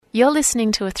You're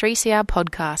listening to a 3CR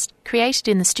podcast created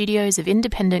in the studios of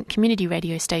independent community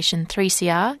radio station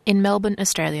 3CR in Melbourne,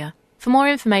 Australia. For more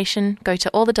information, go to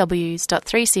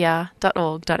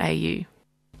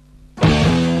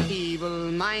allthews.3cr.org.au.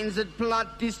 Evil minds that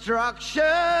plot destruction,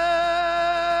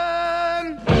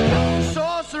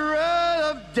 sorcerer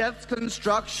of death's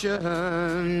construction.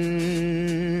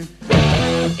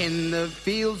 In the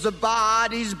fields of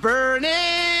bodies burning,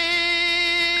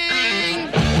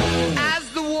 as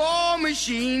the war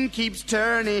machine keeps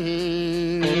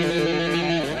turning.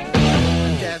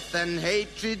 Death and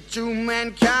hatred to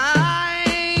mankind,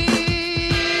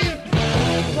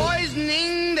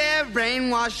 poisoning their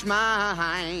brainwashed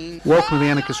mind. Welcome to the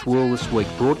Anarchist World This Week,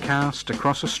 broadcast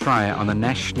across Australia on the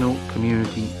National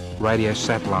Community Radio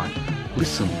Satellite.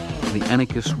 Listen to the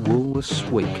Anarchist World This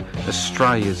Week,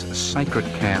 Australia's sacred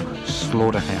cow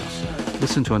slaughterhouse.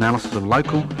 Listen to analysis of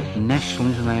local, national,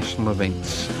 international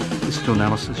events. Listen to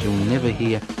analysis you'll never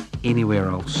hear anywhere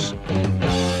else.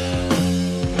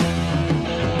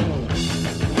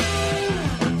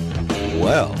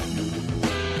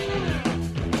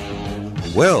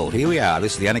 Well, here we are.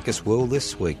 This is the Anarchist World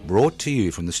This Week, brought to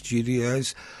you from the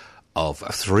studios of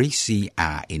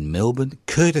 3CR in Melbourne,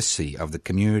 courtesy of the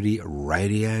Community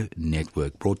Radio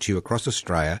Network, brought to you across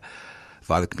Australia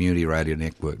via the Community Radio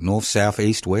Network, north, south,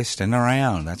 east, west and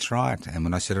around. That's right. And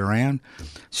when I said around,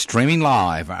 streaming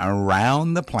live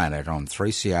around the planet on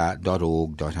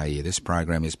 3cr.org.au. This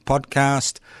program is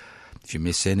podcast. If you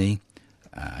miss any,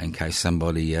 in case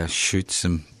somebody shoots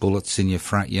some bullets in your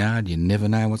front yard, you never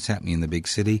know what's happening in the big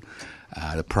city.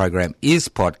 The program is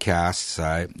podcast,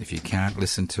 so if you can't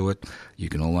listen to it, you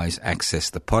can always access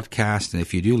the podcast. And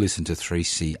if you do listen to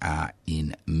 3CR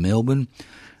in Melbourne,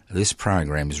 this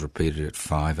program is repeated at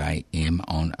 5 a.m.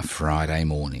 on a Friday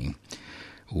morning.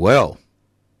 Well,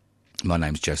 my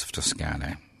name's Joseph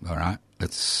Toscano. All right,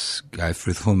 let's go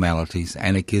through the formalities.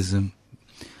 Anarchism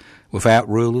without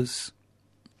rulers.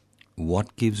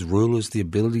 What gives rulers the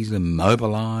ability to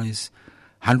mobilise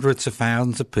hundreds of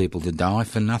thousands of people to die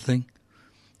for nothing?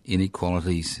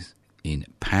 Inequalities in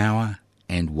power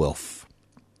and wealth.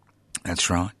 That's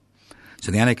right.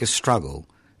 So the anarchist struggle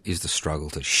is the struggle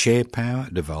to share power,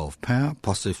 devolve power,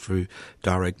 possibly through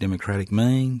direct democratic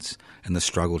means, and the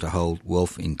struggle to hold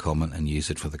wealth in common and use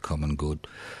it for the common good.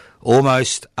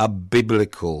 Almost a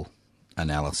biblical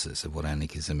analysis of what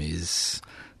anarchism is,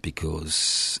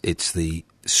 because it's the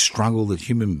struggle that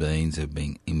human beings have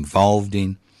been involved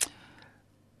in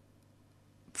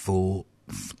for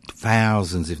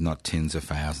thousands, if not tens of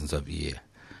thousands of years.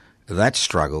 That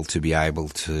struggle to be able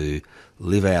to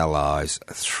live our lives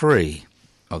free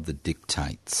of the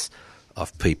dictates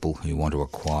of people who want to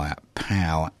acquire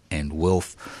power and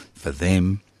wealth for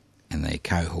them and their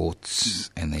cohorts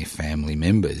and their family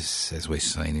members, as we've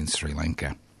seen in Sri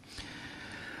Lanka.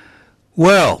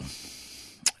 Well,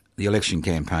 the election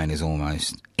campaign is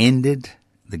almost ended.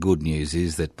 The good news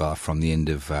is that from the end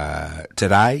of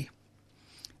today,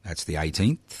 that's the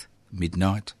 18th,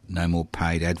 midnight, no more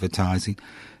paid advertising,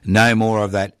 no more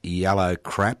of that yellow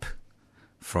crap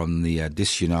from the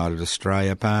Disunited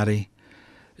Australia Party,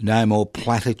 no more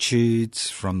platitudes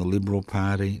from the Liberal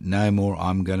Party, no more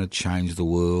I'm going to change the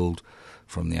world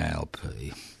from the ALP.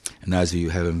 And those of you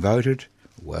who haven't voted,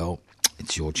 well,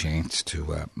 it's your chance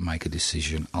to make a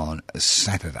decision on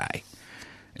Saturday.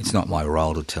 It's not my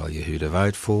role to tell you who to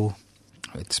vote for.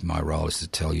 It's my role is to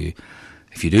tell you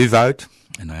if you do vote,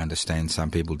 and I understand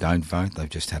some people don't vote, they've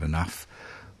just had enough.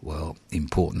 Well, the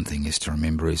important thing is to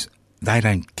remember is they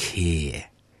don't care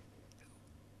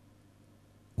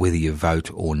whether you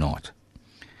vote or not.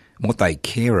 What they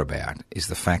care about is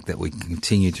the fact that we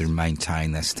continue to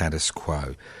maintain the status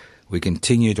quo. We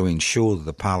continue to ensure that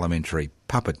the parliamentary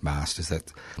puppet masters,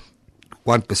 that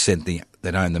 1%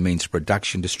 that own the means of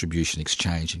production, distribution,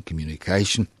 exchange and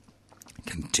communication,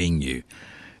 continue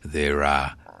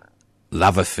their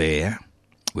love affair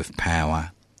with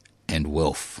power and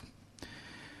wealth.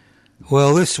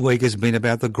 Well, this week has been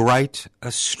about the great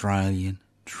Australian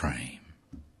dream.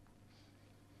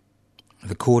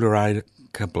 The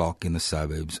quarter-acre block in the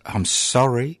suburbs. I'm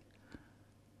sorry,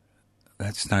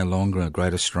 that's no longer a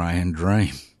great Australian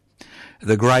dream.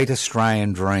 The great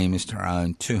Australian dream is to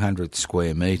own 200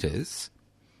 square metres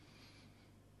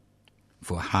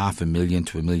for $500,000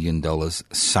 to $1 million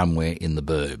somewhere in the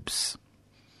burbs,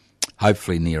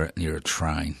 hopefully near a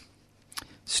train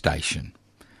station.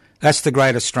 That's the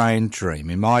great Australian dream.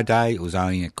 In my day, it was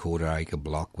owning a quarter-acre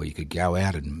block where you could go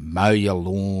out and mow your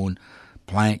lawn,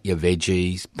 plant your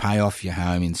veggies, pay off your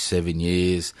home in 7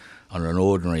 years on an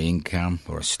ordinary income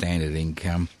or a standard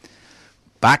income.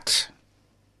 But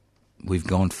we've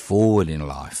gone forward in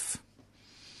life.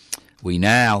 We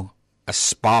now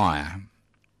aspire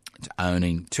to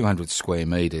owning 200 square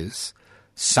metres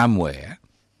somewhere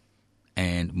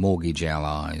and mortgage our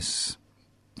lives,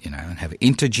 and have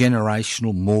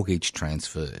intergenerational mortgage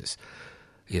transfers.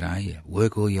 You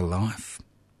work all your life,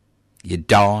 you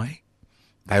die,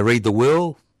 they read the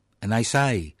will and they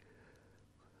say,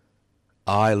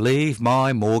 I leave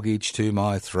my mortgage to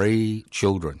my 3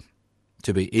 children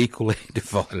to be equally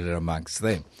divided amongst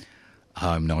them.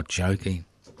 I'm not joking.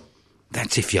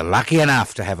 That's if you're lucky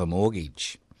enough to have a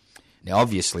mortgage. Now,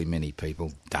 obviously, many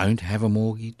people don't have a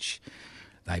mortgage.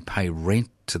 They pay rent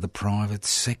to the private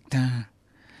sector.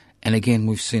 And again,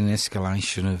 we've seen an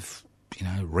escalation of,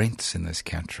 rents in this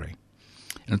country.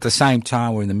 And at the same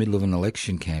time, we're in the middle of an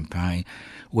election campaign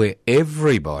where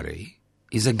everybody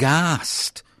is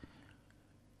aghast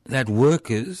that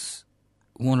workers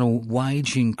want a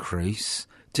wage increase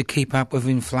to keep up with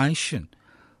inflation.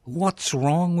 What's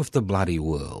wrong with the bloody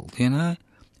world,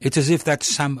 It's as if that's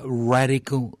some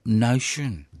radical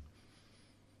notion.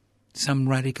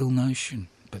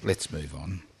 But let's move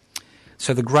on.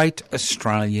 So the great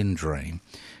Australian dream.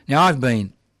 Now, I've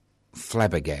been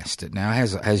flabbergasted. Now,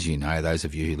 as you know, those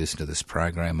of you who listen to this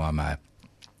program, I'm a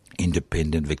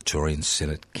independent Victorian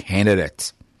Senate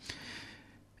candidate.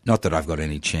 Not that I've got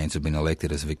any chance of being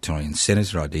elected as a Victorian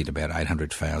senator. I need about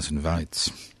 800,000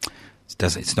 votes.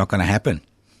 It's not going to happen.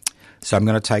 So I'm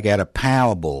going to take out a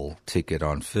Powerball ticket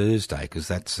on Thursday because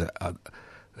that's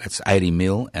 80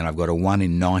 mil, and I've got a 1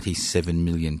 in 97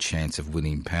 million chance of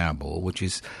winning Powerball, which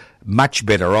is much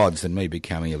better odds than me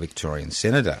becoming a Victorian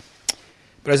senator.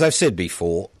 But as I've said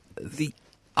before, the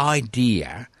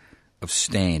idea of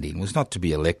standing was not to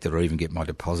be elected or even get my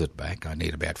deposit back. I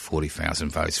need about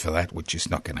 40,000 votes for that, which is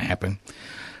not going to happen.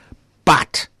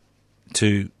 But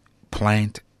to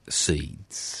plant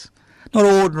seeds. Not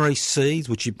ordinary seeds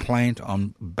which you plant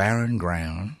on barren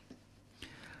ground,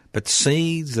 but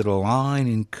seeds that are lying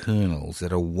in kernels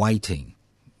that are waiting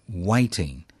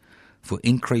for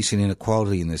increasing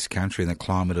inequality in this country and the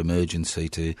climate emergency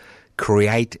to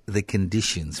create the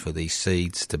conditions for these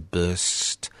seeds to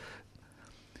burst,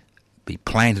 be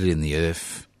planted in the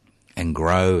earth and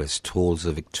grow as tall as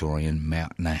the Victorian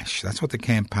mountain ash. That's what the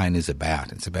campaign is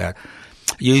about. It's about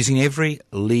using every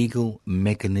legal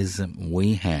mechanism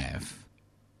we have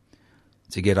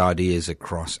to get ideas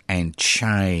across and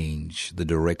change the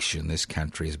direction this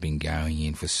country has been going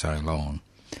in for so long.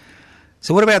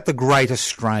 So what about the Great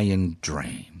Australian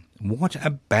Dream? What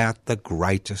about the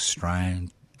Great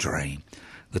Australian Dream?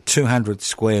 The 200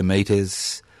 square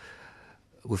metres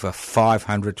with a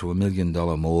 $500 to $1 million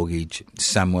mortgage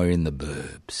somewhere in the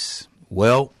burbs.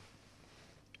 Well,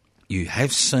 you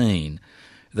have seen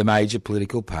the major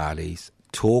political parties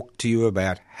talk to you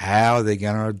about how they're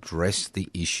going to address the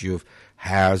issue of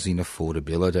housing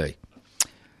affordability.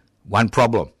 One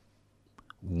problem.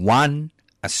 One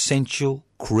essential,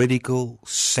 critical,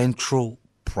 central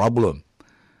problem.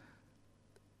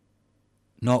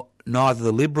 Neither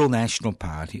the Liberal National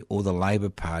Party or the Labor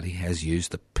Party has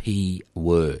used the P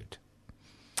word.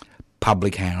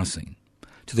 Public housing.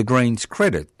 To the Greens'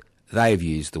 credit, they've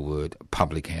used the word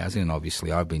public housing, and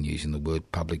obviously I've been using the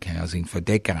word public housing for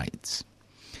decades.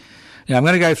 Now, I'm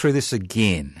going to go through this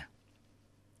again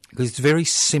because it's very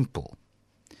simple.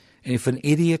 And if an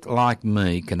idiot like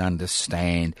me can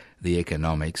understand the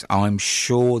economics, I'm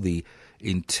sure the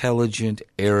intelligent,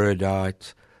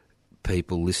 erudite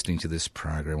people listening to this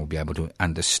program will be able to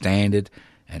understand it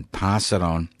and pass it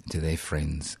on to their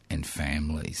friends and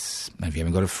families. If you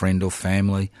haven't got a friend or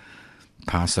family,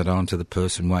 pass it on to the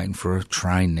person waiting for a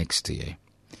train next to you.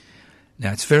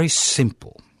 Now, it's very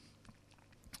simple.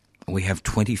 We have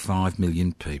 25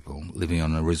 million people living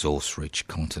on a resource-rich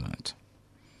continent.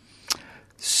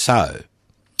 So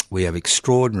we have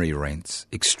extraordinary rents,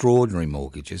 extraordinary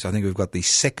mortgages. I think we've got the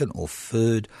second or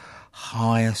third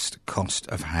highest cost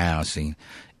of housing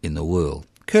in the world,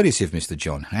 courtesy of Mr.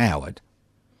 John Howard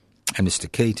and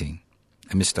Mr. Keating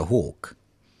and Mr. Hawke,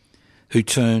 who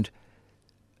turned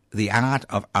the art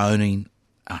of owning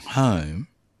a home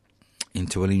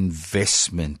into an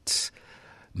investment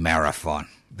marathon.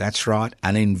 That's right,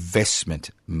 an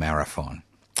investment marathon.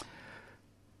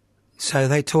 So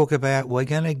they talk about, we're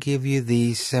going to give you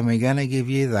this and we're going to give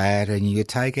you that, and you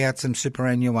take out some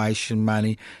superannuation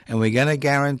money and we're going to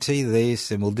guarantee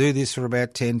this and we'll do this for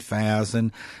about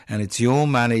 10,000 and it's your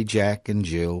money, Jack and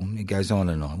Jill. It goes on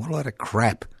and on. What a lot of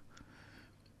crap.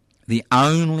 The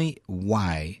only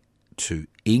way to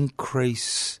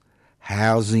increase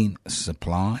housing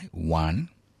supply, 1,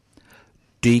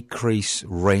 decrease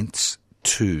rents,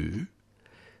 2,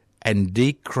 and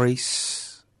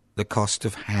decrease the cost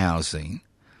of housing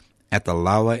at the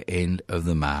lower end of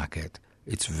the market.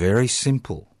 It's very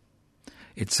simple.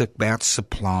 It's about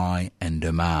supply and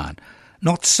demand.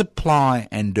 Not supply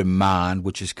and demand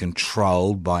which is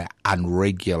controlled by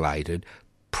unregulated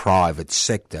private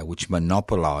sector which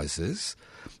monopolises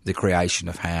the creation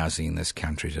of housing in this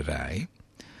country today.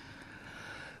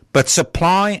 But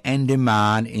supply and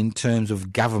demand in terms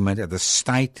of government at the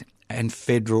state and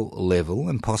federal level,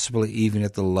 and possibly even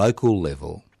at the local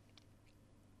level,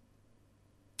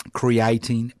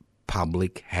 creating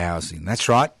public housing. That's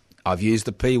right, I've used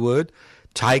the P word.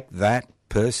 Take that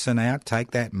person out,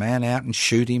 take that man out and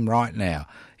shoot him right now.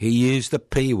 He used the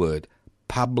P word,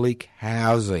 public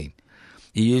housing.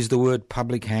 You use the word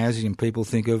public housing and people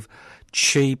think of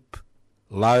cheap,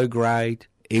 low grade,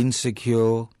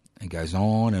 insecure. It goes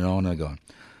on and on and on.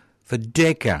 For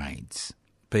decades,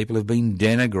 people have been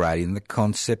denigrating the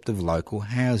concept of local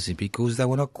housing because they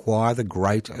want to acquire the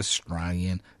great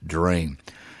Australian dream,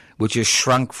 which has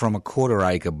shrunk from a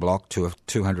quarter-acre block to a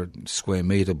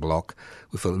 200-square-metre block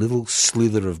with a little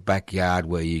slither of backyard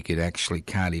where you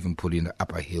can't even put in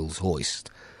Upper Hills Hoist.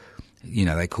 You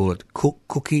know, they call it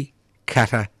cookie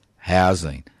cutter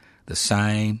housing. The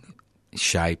same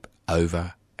shape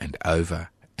over and over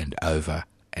and over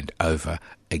and over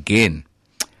again.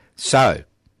 So,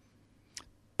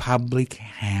 public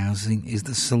housing is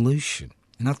the solution.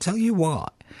 And I'll tell you why.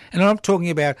 And I'm talking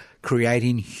about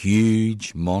creating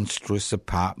huge, monstrous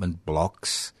apartment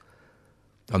blocks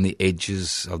on the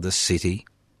edges of the city,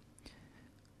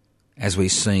 as we're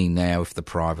seeing now with the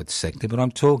private sector. But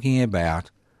I'm talking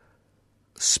about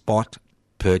spot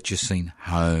purchasing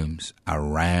homes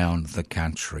around the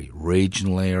country,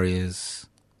 regional areas,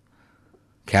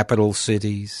 capital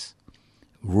cities,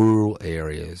 rural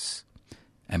areas,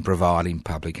 and providing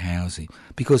public housing.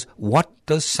 Because what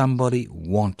does somebody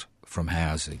want from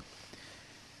housing?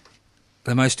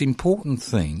 The most important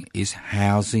thing is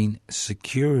housing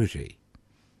security.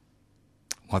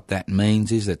 What that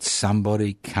means is that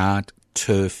somebody can't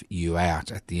turf you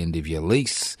out at the end of your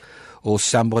lease, or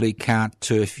somebody can't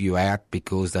turf you out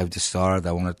because they've decided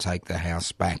they want to take the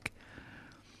house back.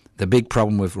 The big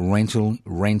problem with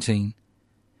renting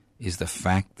is the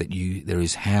fact that there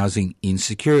is housing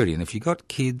insecurity. And if you've got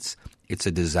kids, it's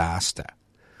a disaster.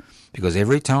 Because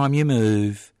every time you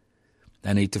move,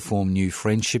 they need to form new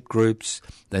friendship groups,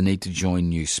 they need to join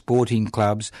new sporting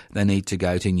clubs, they need to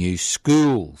go to new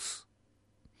schools.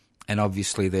 And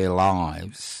obviously their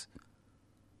lives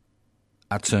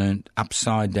are turned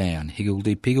upside down,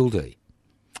 higgledy-piggledy,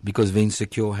 because of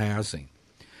insecure housing.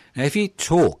 Now, if you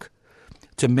talk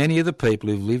to many of the people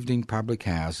who've lived in public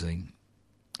housing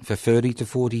for 30 to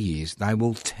 40 years, they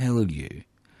will tell you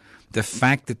the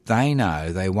fact that they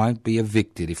know they won't be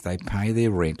evicted if they pay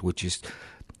their rent, which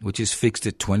is fixed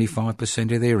at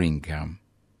 25% of their income,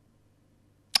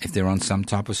 if they're on some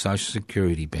type of social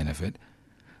security benefit,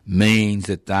 means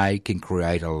that they can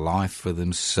create a life for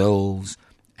themselves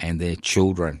and their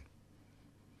children.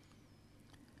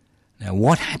 Now,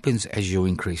 what happens as you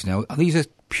increase? Now, these are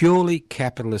purely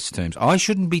capitalist terms. I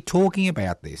shouldn't be talking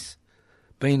about this.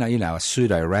 Being a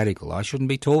pseudo-radical, I shouldn't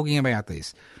be talking about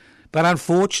this. But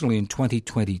unfortunately, in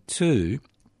 2022,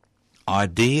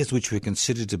 ideas which were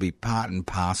considered to be part and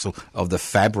parcel of the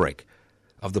fabric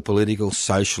of the political,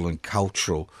 social and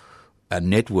cultural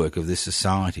network of this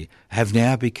society have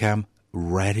now become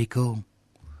radical.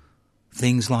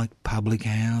 Things like public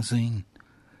housing.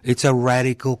 It's a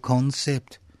radical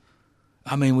concept.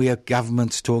 I mean, we have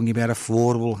governments talking about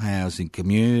affordable housing,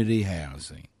 community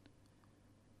housing,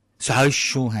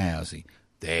 social housing.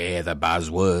 They're the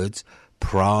buzzwords.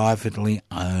 Privately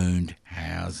owned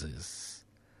houses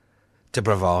to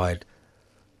provide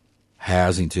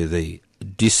housing to the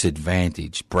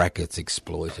disadvantaged, brackets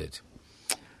exploited.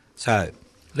 So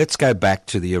let's go back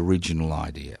to the original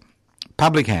idea.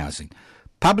 Public housing.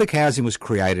 Public housing was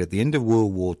created at the end of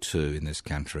World War II in this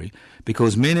country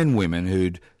because men and women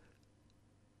who'd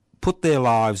put their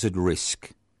lives at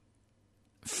risk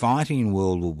fighting in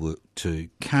World War II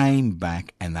came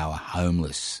back and they were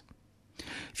homeless.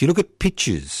 If you look at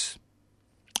pictures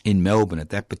in Melbourne at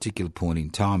that particular point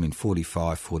in time in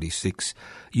 45, 46,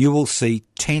 you will see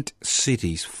tent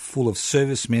cities full of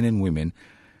servicemen and women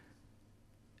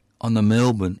on the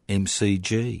Melbourne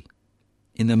MCG,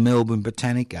 in the Melbourne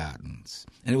Botanic Gardens.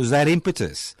 And it was that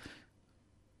impetus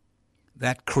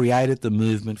that created the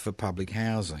movement for public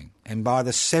housing. And by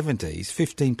the 70s,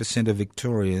 15% of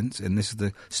Victorians, and this is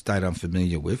the state I'm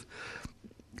familiar with,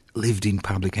 lived in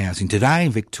public housing. Today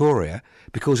in Victoria,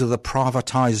 because of the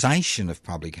privatisation of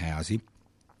public housing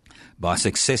by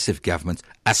successive governments,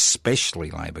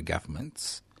 especially Labor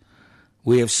governments,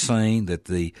 we have seen that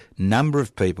the number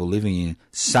of people living in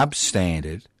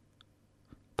substandard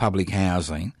public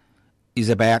housing is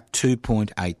about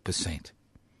 2.8%.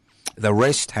 The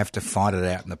rest have to fight it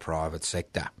out in the private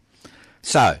sector.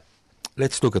 So,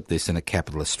 let's look at this in a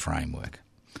capitalist framework.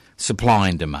 Supply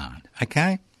and demand,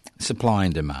 okay? Supply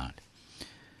and demand.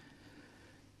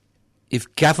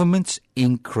 If governments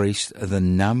increase the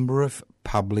number of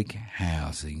public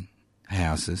houses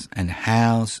and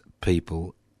house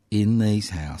people in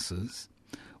these houses,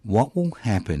 what will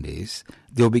happen is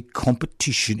there will be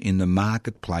competition in the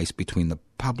marketplace between the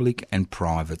public and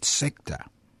private sector.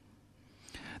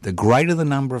 The greater the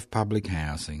number of public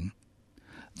housing,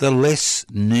 the less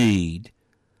need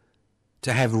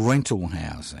to have rental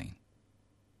housing.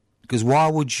 Because why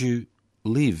would you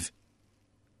live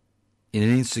in an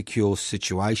insecure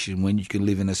situation when you can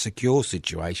live in a secure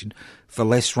situation for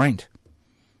less rent?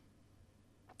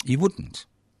 You wouldn't.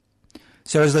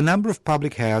 So as the number of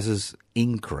public houses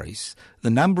increase,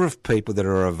 the number of people that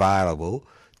are available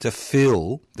to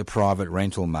fill the private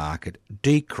rental market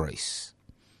decrease.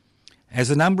 As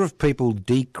the number of people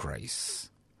decrease,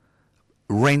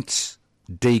 rents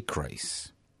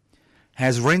decrease.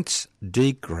 As rents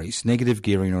decrease, negative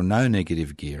gearing or no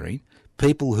negative gearing,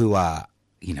 people who are,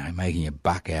 making a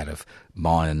buck out of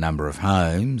buying a number of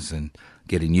homes and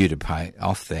getting you to pay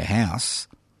off their house,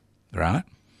 right?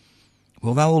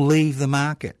 Well, they will leave the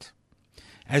market.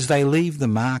 As they leave the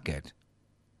market,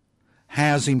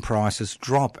 housing prices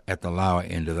drop at the lower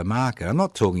end of the market. I'm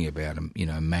not talking about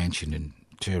a mansion in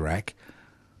Toorak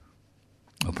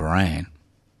or Paran,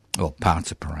 or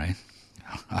parts of Paran.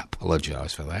 I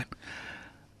apologise for that.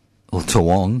 Or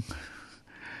Toowong.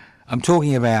 I'm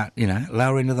talking about,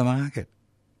 lower end of the market.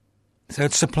 So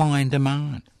it's supply and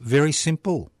demand. Very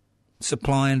simple.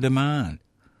 Supply and demand.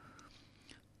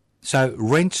 So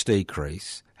rents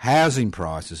decrease, housing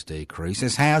prices decrease.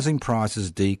 As housing prices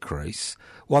decrease,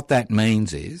 what that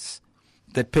means is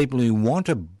that people who want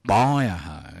to buy a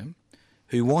home,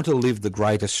 who want to live the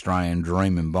great Australian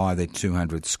dream and buy their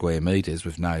 200 square metres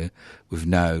with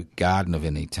no garden of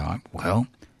any type, well,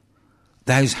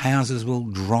 those houses will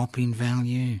drop in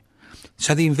value.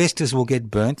 So the investors will get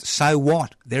burnt. So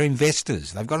what? They're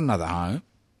investors. They've got another home.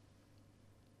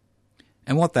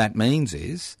 And what that means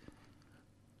is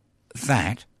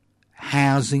that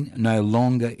housing no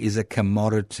longer is a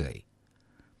commodity.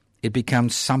 It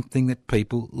becomes something that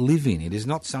people live in. It is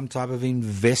not some type of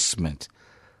investment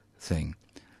thing.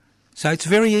 So it's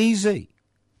very easy.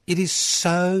 It is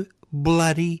so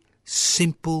bloody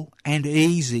simple and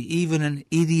easy. Even an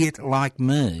idiot like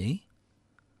me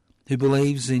who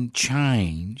believes in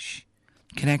change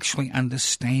can actually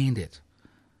understand it.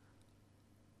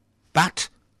 But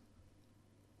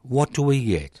what do we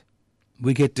get?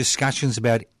 We get discussions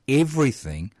about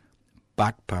everything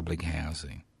but public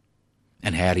housing.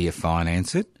 And how do you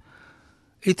finance it?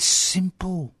 It's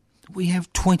simple. We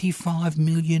have 25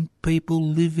 million people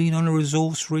living on a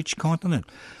resource-rich continent.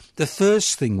 The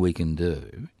first thing we can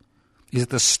do is at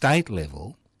the state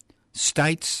level,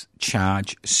 states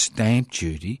charge stamp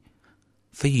duty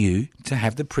for you to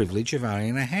have the privilege of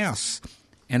owning a house.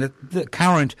 And at the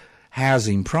current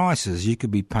housing prices, you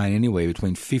could be paying anywhere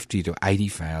between $50,000 to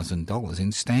 $80,000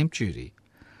 in stamp duty.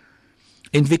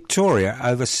 In Victoria,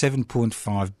 over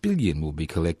 $7.5 billion will be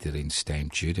collected in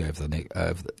stamp duty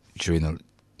during the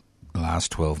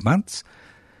last 12 months.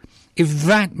 If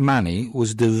that money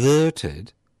was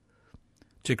diverted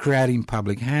to creating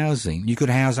public housing, you could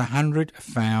house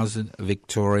 100,000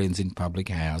 Victorians in public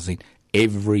housing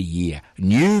every year.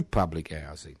 New public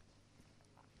housing.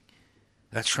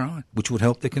 That's right, which would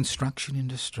help the construction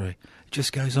industry. It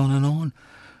just goes on and on.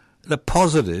 The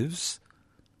positives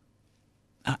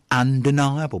are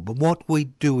undeniable. But what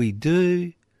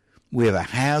do? We have a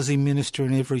housing minister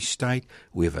in every state.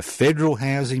 We have a federal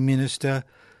housing minister.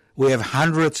 We have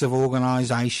hundreds of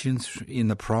organisations in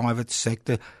the private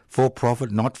sector,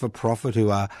 for-profit, not-for-profit, who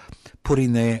are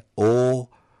putting their oar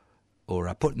or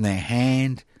are putting their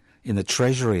hand in the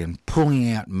treasury and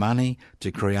pulling out money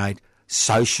to create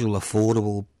social,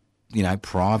 affordable,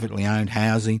 privately owned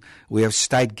housing. We have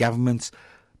state governments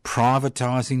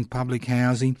privatising public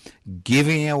housing,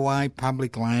 giving away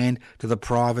public land to the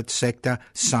private sector,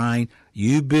 saying,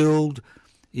 you build,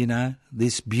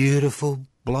 this beautiful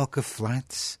block of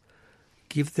flats,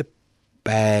 give the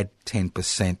bad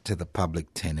 10% to the public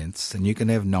tenants, and you can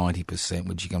have 90%,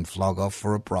 which you can flog off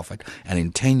for a profit. And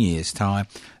in 10 years' time,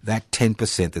 that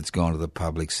 10% that's gone to the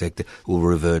public sector will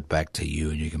revert back to you,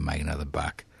 and you can make another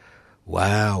buck.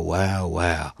 Wow, wow,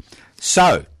 wow.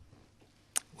 So,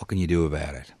 what can you do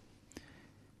about it?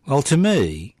 Well, to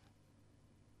me,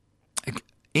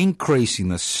 increasing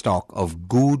the stock of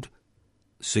good,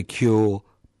 secure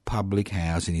public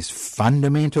housing is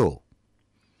fundamental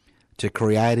to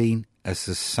creating a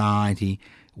society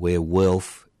where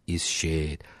wealth is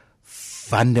shared.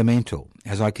 Fundamental.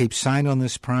 As I keep saying on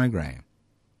this program,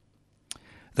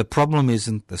 the problem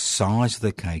isn't the size of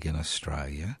the cake in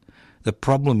Australia. The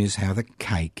problem is how the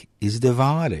cake is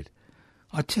divided.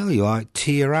 I tell you, I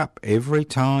tear up every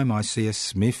time I see a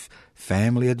Smith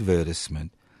family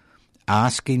advertisement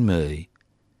asking me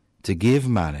to give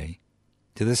money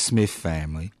to the Smith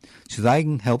family so they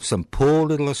can help some poor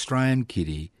little Australian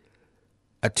kiddie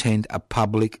attend a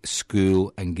public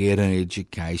school and get an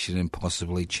education and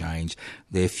possibly change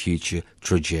their future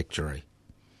trajectory.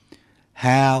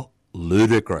 How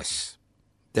ludicrous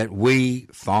that we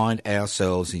find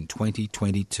ourselves in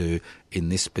 2022 in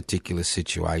this particular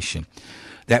situation.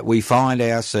 That we find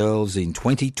ourselves in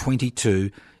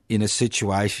 2022 in a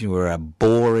situation where a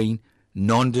boring,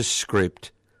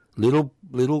 nondescript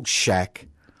little shack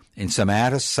in some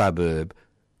outer suburb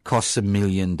costs $1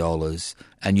 million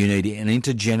and you need an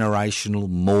intergenerational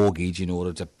mortgage in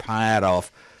order to pay it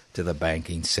off to the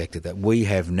banking sector. That we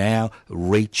have now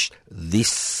reached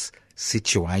this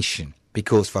situation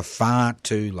because for far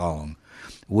too long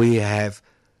we have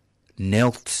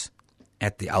knelt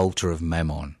at the altar of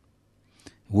Mammon.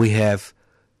 We have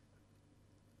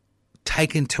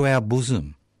taken to our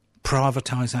bosom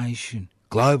privatisation,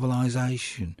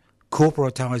 globalisation,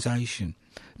 corporatisation,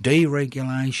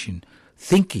 deregulation,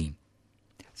 thinking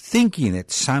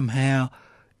that somehow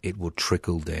it will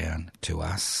trickle down to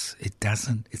us. It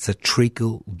doesn't. It's a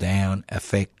trickle-down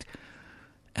effect.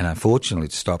 And unfortunately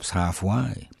it stops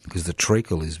halfway because the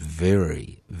treacle is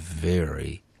very,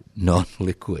 very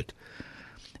non-liquid.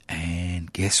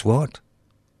 And guess what?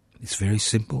 It's very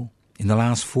simple. In the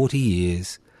last 40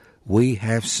 years, we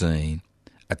have seen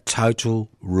a total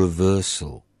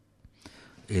reversal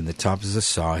in the type of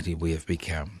society we have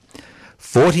become.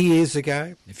 40 years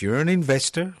ago, if you're an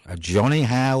investor, a Johnny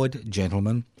Howard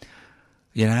gentleman,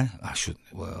 he's a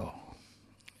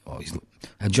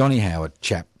Johnny Howard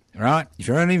chap, right? If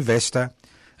you're an investor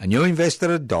and you invested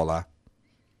 $1,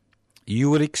 you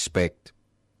would expect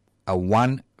a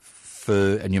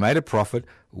 1/3, and you made a profit,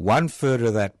 1/3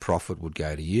 of that profit would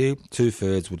go to you,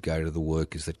 2/3 would go to the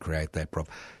workers that create that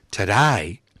profit.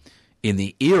 Today, in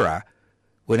the era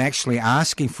when actually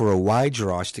asking for a wage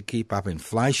rise to keep up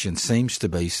inflation seems to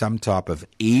be some type of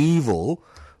evil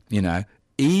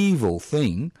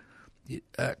thing,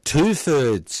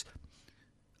 2/3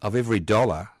 of every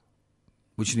dollar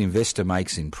which an investor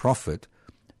makes in profit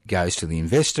goes to the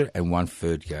investor and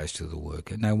 1/3 goes to the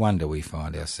worker. No wonder we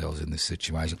find ourselves in this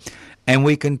situation. And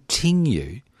we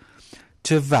continue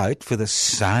to vote for the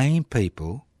same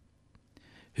people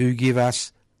who give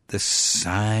us the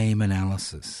same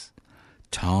analysis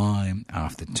time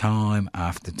after time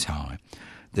after time.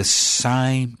 The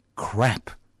same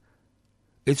crap.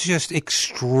 It's just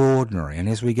extraordinary. And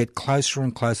as we get closer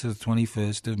and closer to the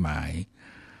 21st of May,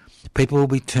 people will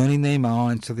be turning their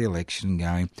minds to the election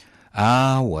going,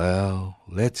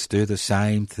 let's do the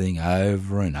same thing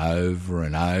over and over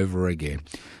and over again.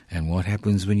 And what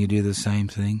happens when you do the same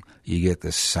thing? You get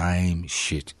the same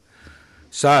shit.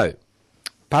 So,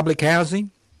 public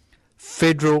housing,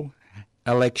 federal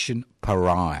election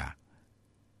pariah.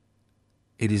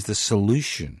 It is the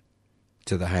solution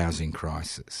to the housing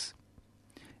crisis.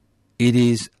 It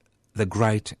is the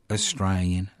great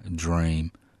Australian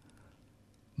dream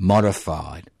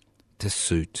modified to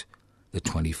suit the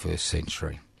 21st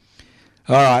century.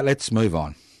 All right, let's move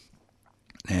on.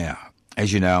 Now,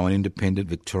 as you know, an independent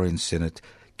Victorian Senate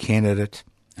candidate,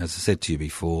 as I said to you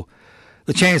before,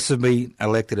 the chance of being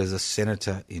elected as a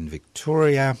senator in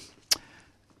Victoria,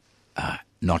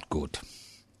 not good.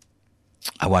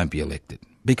 I won't be elected.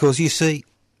 Because, you see,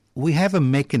 we have a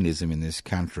mechanism in this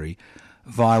country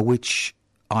via which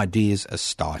ideas are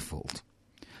stifled.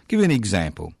 I'll give you an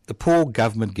example. The poor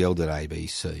government gelded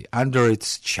ABC, under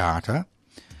its charter,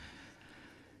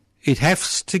 it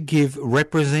has to give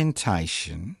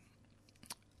representation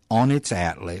on its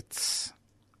outlets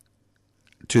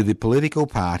to the political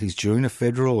parties during a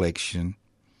federal election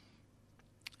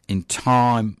in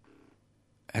time,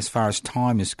 as far as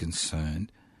time is concerned,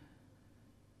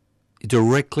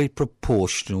 directly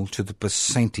proportional to the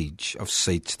percentage of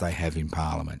seats they have in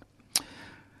Parliament.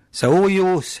 So all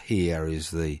you'll hear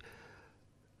is the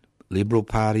Liberal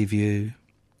Party view,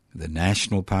 the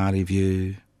National Party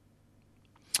view,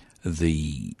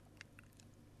 the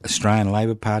Australian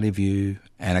Labor Party view,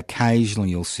 and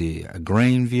occasionally you'll see a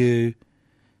Green view,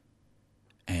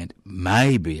 and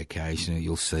maybe occasionally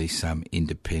you'll see some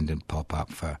independent pop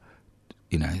up for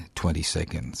 20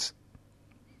 seconds.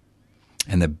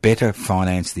 And the better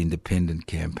financed the independent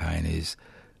campaign is,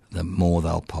 the more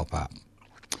they'll pop up.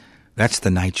 That's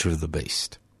the nature of the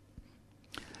beast.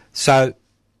 So,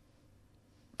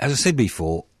 as I said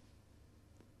before,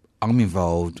 I'm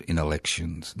involved in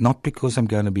elections, not because I'm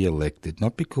going to be elected,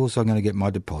 not because I'm going to get my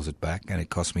deposit back, and it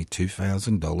cost me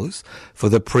 $2,000 for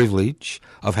the privilege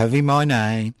of having my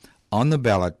name on the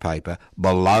ballot paper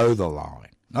below the line.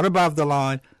 Not above the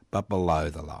line, but below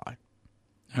the line.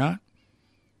 Right?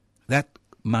 That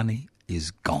money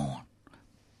is gone.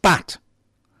 But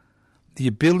the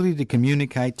ability to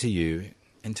communicate to you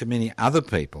and to many other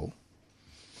people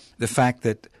the fact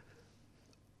that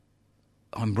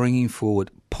I'm bringing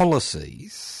forward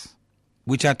policies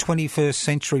which are 21st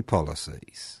century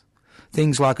policies.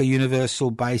 Things like a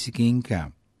universal basic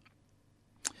income.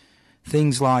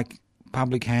 Things like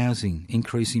public housing,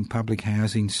 increasing public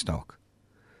housing stock.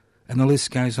 And the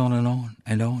list goes on and on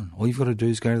and on. All you've got to do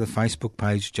is go to the Facebook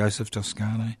page, Joseph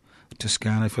Toscano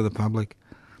for the public,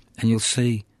 and you'll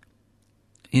see,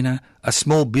 a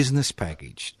small business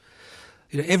package.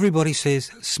 Everybody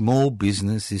says small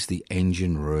business is the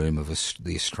engine room of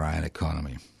the Australian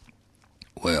economy.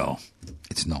 Well,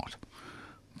 it's not.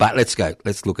 But let's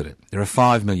look at it. There are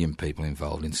 5 million people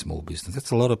involved in small business.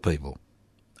 That's a lot of people.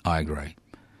 I agree.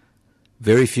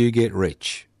 Very few get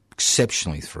rich.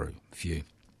 Exceptionally few.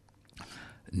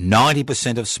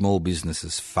 90% of small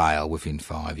businesses fail within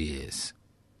 5 years.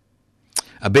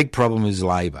 A big problem is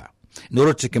labour. In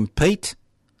order to compete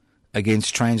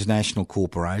against transnational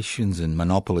corporations and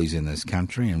monopolies in this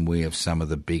country, and we have some of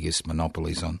the biggest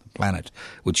monopolies on the planet,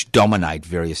 which dominate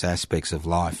various aspects of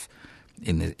life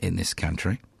in this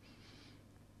country,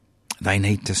 they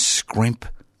need to scrimp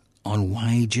on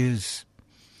wages.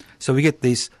 So we get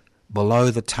these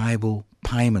below-the-table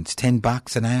payments,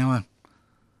 $10 an hour.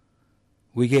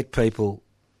 We get people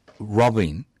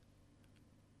robbing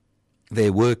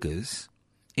their workers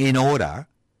in order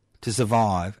to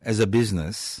survive as a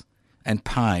business and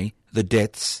pay the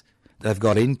debts they've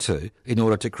got into in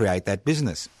order to create that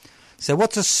business. So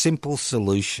what's a simple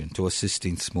solution to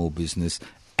assisting small business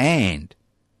and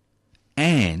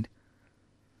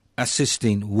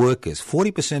assisting workers?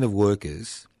 40% of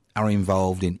workers are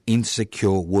involved in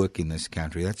insecure work in this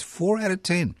country. That's 4 out of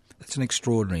 10. That's an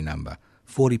extraordinary number.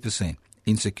 40%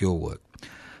 insecure work.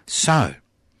 So,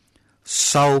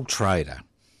 sole trader.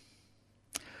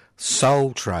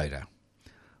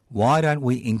 Why don't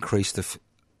we increase the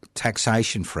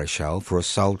taxation threshold for a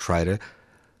sole trader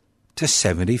to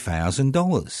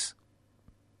 $70,000?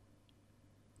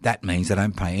 That means they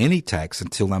don't pay any tax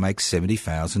until they make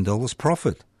 $70,000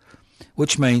 profit,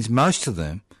 which means most of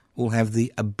them will have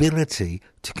the ability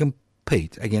to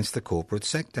compete against the corporate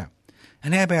sector.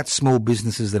 And how about small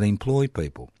businesses that employ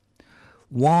people?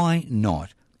 Why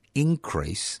not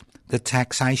increase the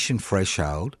taxation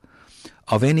threshold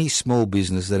of any small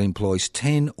business that employs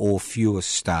 10 or fewer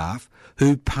staff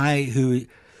who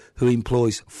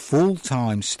employs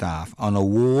full-time staff on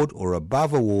award or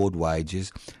above award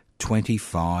wages,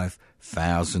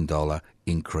 $25,000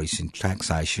 increase in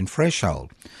taxation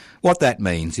threshold. What that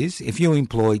means is if you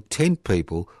employ 10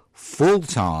 people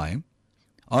full-time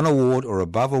on award or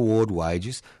above award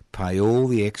wages, pay all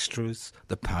the extras,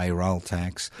 the payroll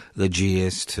tax, the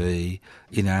GST,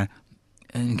 and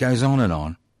it goes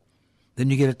on, then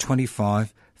you get a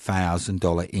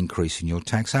 $25,000 increase in your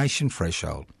taxation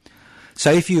threshold.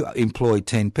 So if you employ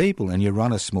 10 people and you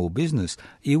run a small business,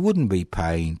 you wouldn't be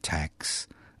paying tax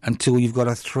until you've got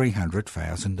a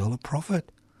 $300,000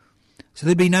 profit. So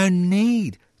there'd be no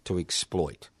need to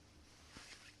exploit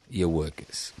your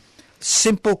workers.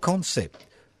 Simple concept.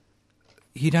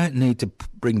 You don't need to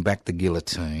bring back the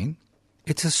guillotine.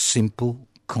 It's a simple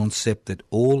concept that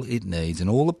all it needs, and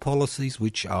all the policies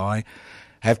which I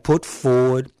have put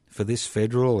forward for this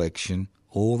federal election,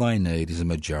 all they need is a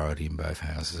majority in both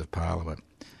houses of Parliament.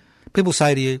 People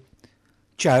say to you,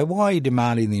 Joe, why are you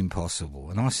demanding the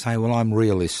impossible? And I say, well, I'm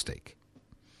realistic.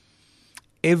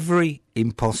 Every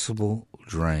impossible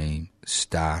dream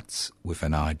starts with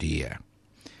an idea.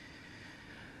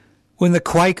 When the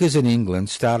Quakers in England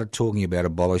started talking about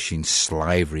abolishing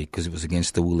slavery because it was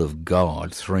against the will of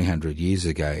God 300 years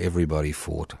ago, everybody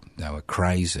thought they were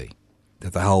crazy,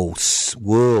 that the whole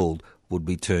world would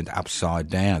be turned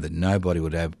upside down, that nobody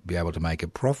would be able to make a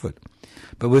profit.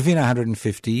 But within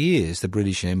 150 years, the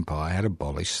British Empire had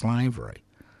abolished slavery.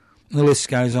 And the list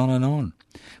goes on and on.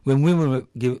 When women were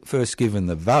first given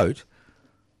the vote,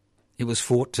 it was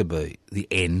thought to be the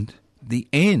end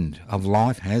of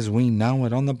life as we know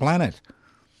it on the planet.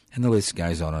 And the list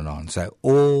goes on and on. So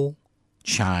all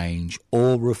change,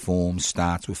 all reform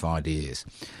starts with ideas.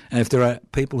 And if there are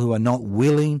people who are not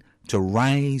willing to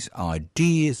raise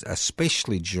ideas,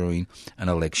 especially during an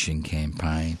election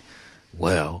campaign,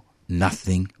 well,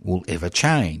 nothing will ever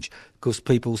change because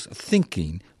people's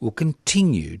thinking will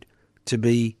continue to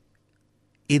be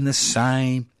in the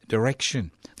same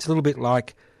direction. It's a little bit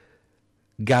like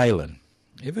Galen.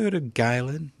 Ever heard of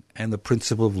Galen and the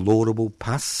principle of laudable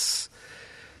pus?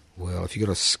 Well, if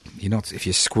if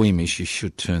you're squeamish, you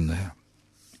should turn the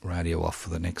radio off for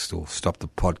the next or stop the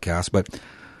podcast. But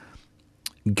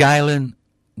Galen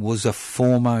was a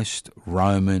foremost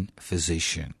Roman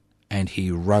physician, and he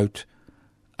wrote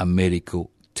a medical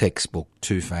textbook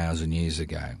 2,000 years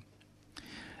ago.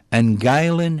 And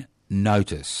Galen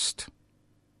noticed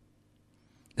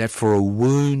that for a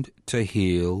wound to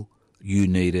heal, you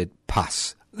needed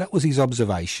pus. That was his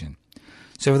observation.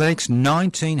 So for the next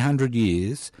 1900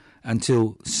 years,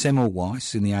 until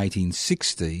Semmelweis in the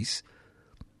 1860s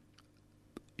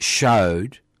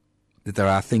showed that there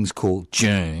are things called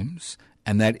germs,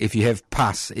 and that if you have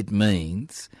pus, it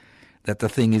means that the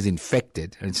thing is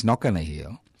infected and it's not going to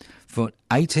heal. For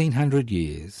 1800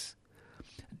 years,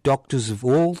 doctors of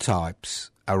all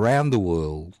types around the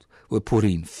world were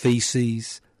putting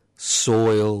feces,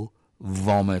 soil,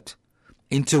 vomit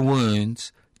into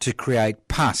wounds to create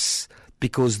pus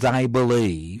because they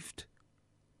believed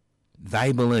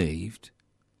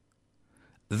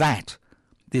that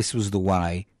this was the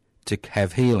way to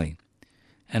have healing.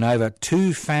 And over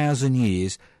 2,000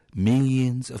 years,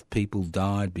 millions of people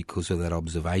died because of that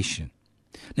observation.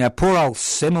 Now, poor old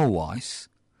Semmelweis,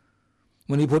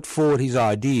 when he put forward his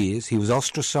ideas, he was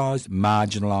ostracised,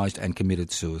 marginalised and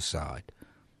committed suicide.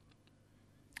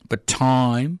 But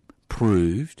time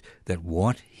proved that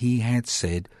what he had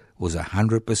said was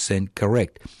 100%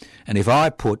 correct. And if I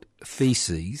put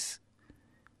feces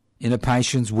in a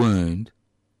patient's wound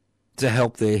to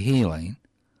help their healing,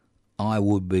 I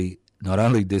would be not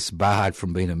only disbarred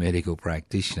from being a medical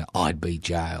practitioner, I'd be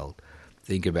jailed.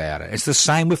 Think about it. It's the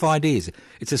same with ideas.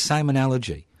 It's the same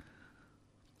analogy.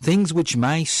 Things which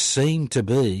may seem to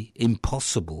be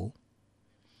impossible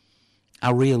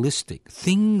are realistic.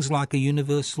 Things like a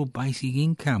universal basic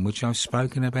income, which I've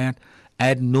spoken about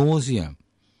ad nauseum,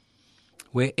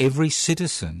 where every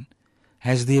citizen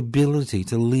has the ability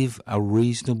to live a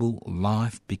reasonable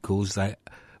life because they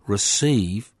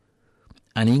receive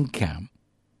an income,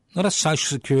 not a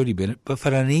social security benefit, but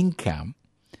for an income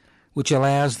which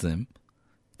allows them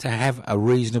to have a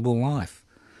reasonable life.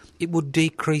 It would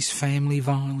decrease family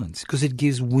violence because it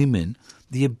gives women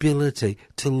the ability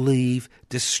to leave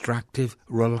destructive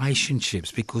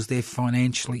relationships because they're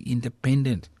financially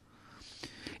independent.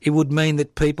 It would mean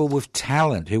that people with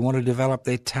talent who want to develop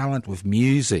their talent with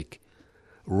music,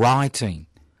 writing,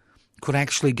 could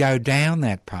actually go down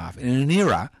that path. In an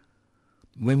era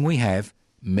when we have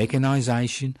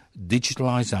mechanisation,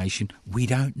 digitalisation, we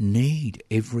don't need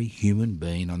every human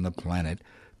being on the planet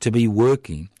to be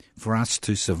working for us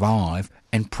to survive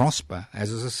and prosper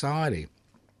as a society.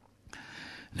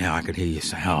 Now I could hear you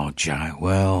say, oh, Joe,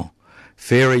 well,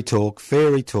 fairy talk,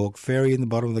 fairy in the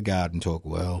bottom of the garden talk.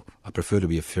 Well, I prefer to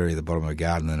be a fairy at the bottom of the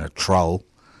garden than a troll.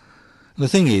 And the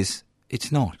thing is,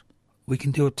 it's not. We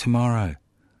can do it tomorrow.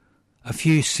 A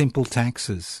few simple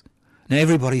taxes. Now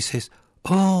everybody says,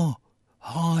 oh,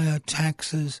 higher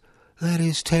taxes, that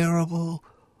is terrible.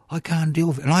 I can't deal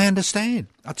with it. And I understand.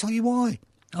 I'll tell you why.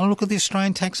 I look at the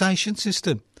Australian taxation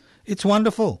system. It's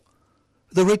wonderful.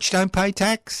 The rich don't pay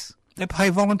tax. They pay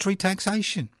voluntary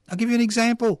taxation. I'll give you an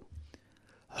example.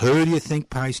 Who do you think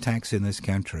pays tax in this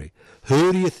country?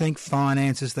 Who do you think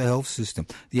finances the health system,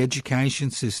 the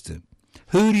education system?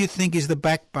 Who do you think is the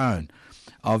backbone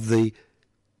of the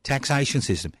taxation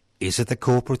system? Is it the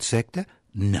corporate sector?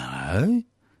 No.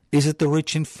 Is it the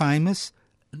rich and famous?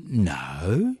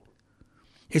 No.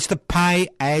 It's the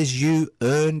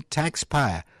pay-as-you-earn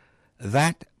taxpayer.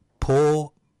 That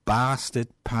poor bastard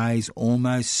pays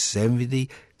almost 70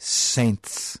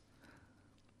 cents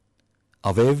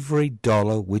of every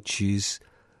dollar which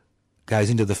goes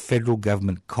into the federal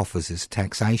government coffers as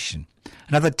taxation.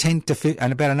 About another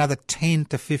 10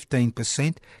 to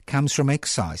 15% comes from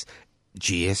excise.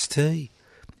 GST,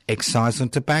 excise on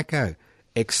tobacco,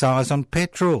 excise on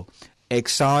petrol,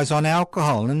 excise on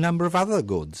alcohol and a number of other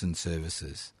goods and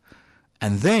services.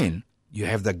 And then you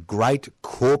have the great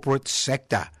corporate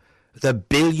sector, the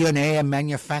billionaire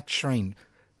manufacturing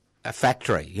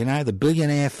factory, the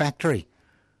billionaire factory.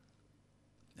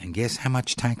 And guess how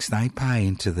much tax they pay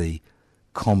into the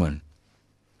common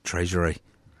treasury?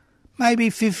 Maybe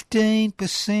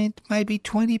 15%, maybe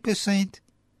 20%.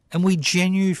 And we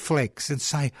genuflex and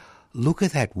say, look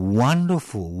at that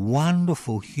wonderful,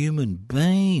 wonderful human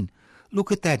being.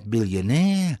 Look at that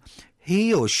billionaire.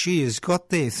 he or she has got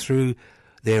there through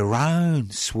their own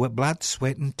blood,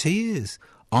 sweat and tears.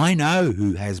 I know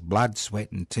who has blood,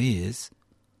 sweat and tears.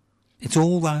 It's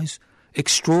all those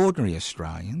extraordinary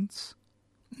Australians.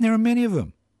 There are many of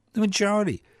them, the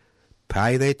majority.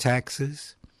 Pay their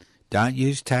taxes, don't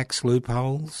use tax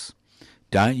loopholes,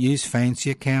 don't use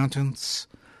fancy accountants,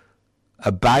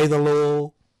 obey the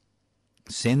law,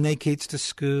 send their kids to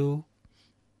school,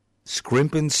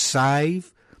 scrimp and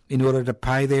save in order to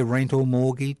pay their rent or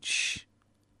mortgage,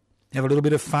 have a little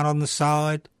bit of fun on the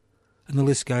side, and the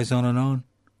list goes on and on.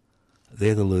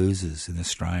 They're the losers in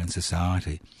Australian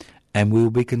society, and will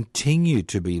be continued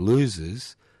to be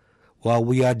losers while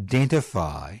we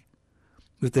identify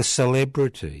with the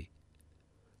celebrity,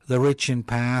 the rich and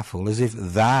powerful, as if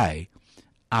they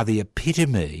are the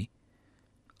epitome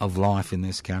of life in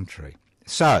this country.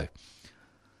 So,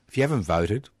 if you haven't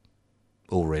voted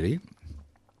already,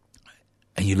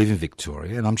 and you live in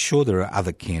Victoria, and I'm sure there are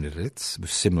other candidates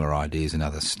with similar ideas in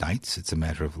other states, it's a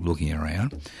matter of looking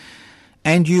around,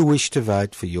 and you wish to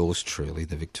vote for yours truly,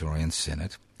 the Victorian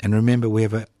Senate, and remember we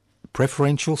have a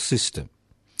preferential system,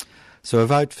 so a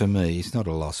vote for me is not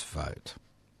a lost vote.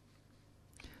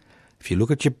 If you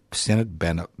look at your Senate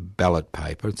ballot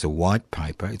paper, it's a white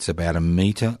paper, it's about 1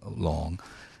 metre long,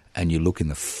 and you look in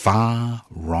the far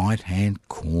right-hand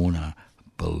corner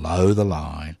below the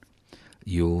line,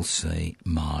 you'll see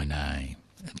my name,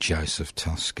 Joseph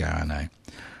Toscano.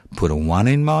 Put a 1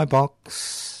 in my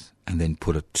box and then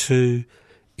put a 2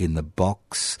 in the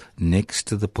box next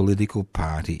to the political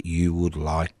party you would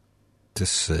like to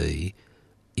see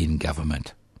in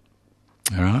government.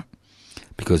 All right?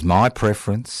 Because my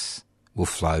preference will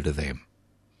flow to them.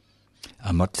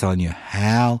 I'm not telling you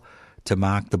how to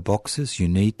mark the boxes. You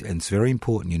need, and it's very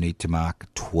important, you need to mark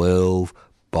 12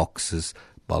 boxes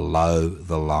below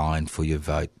the line for your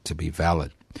vote to be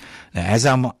valid. Now, as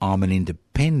I'm an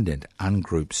independent,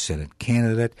 ungrouped Senate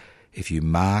candidate, if you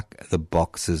mark the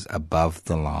boxes above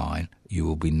the line, you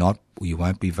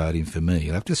won't be voting for me.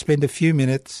 You'll have to spend a few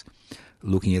minutes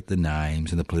looking at the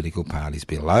names and the political parties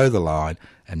below the line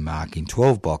and marking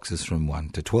 12 boxes from 1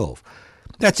 to 12.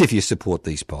 That's if you support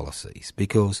these policies,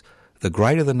 because the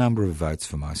greater the number of votes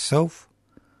for myself,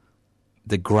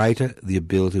 the greater the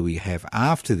ability we have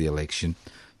after the election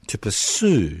to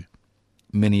pursue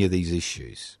many of these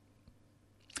issues.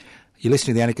 You're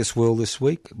listening to The Anarchist World This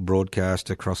Week,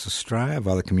 broadcast across Australia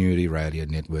via the Community Radio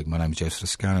Network. My name is Joseph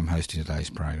Toscano. I'm hosting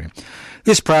today's program.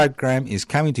 This program is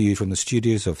coming to you from the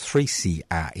studios of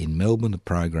 3CR in Melbourne. The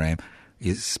program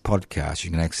is podcast. You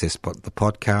can access the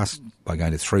podcast by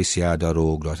going to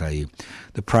 3cr.org.au.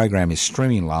 The program is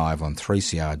streaming live on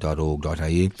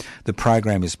 3cr.org.au. The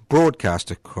program is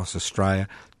broadcast across Australia,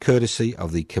 courtesy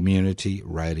of the Community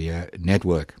Radio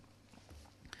Network.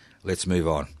 Let's move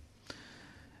on.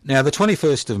 Now, the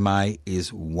 21st of May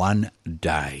is one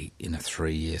day in a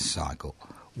 3-year cycle.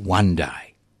 One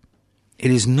day.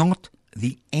 It is not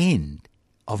the end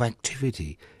of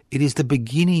activity. It is the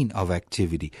beginning of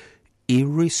activity,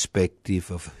 irrespective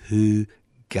of who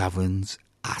governs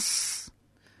us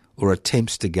or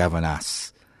attempts to govern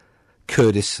us,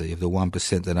 courtesy of the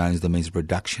 1% that owns the means of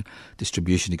production,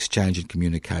 distribution, exchange and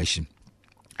communication,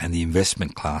 and the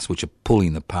investment class, which are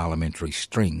pulling the parliamentary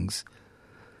strings.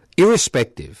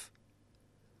 Irrespective,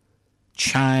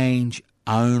 change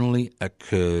only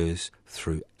occurs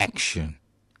through action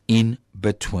in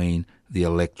between the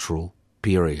electoral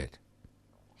period.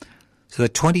 So the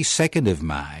 22nd of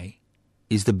May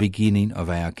is the beginning of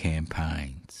our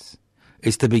campaigns.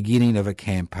 It's the beginning of a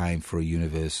campaign for a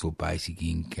universal basic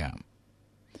income,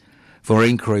 for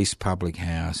increased public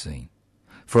housing,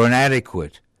 for an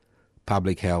adequate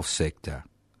public health sector,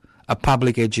 a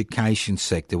public education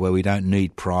sector where we don't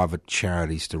need private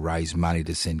charities to raise money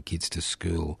to send kids to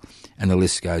school, and the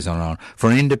list goes on and on, for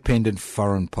an independent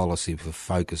foreign policy with a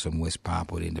focus on West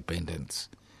Papua independence.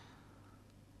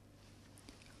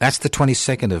 That's the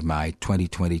 22nd of May,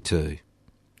 2022.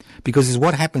 Because it's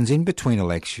what happens in between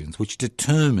elections which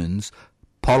determines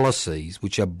policies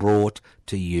which are brought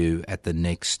to you at the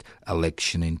next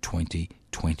election in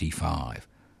 2025.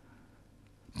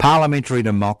 Parliamentary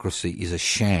democracy is a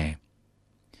sham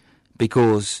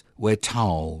because we're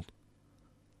told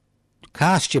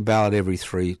cast your ballot every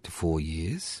 3 to 4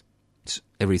 years, it's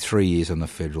every 3 years on the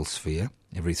federal sphere,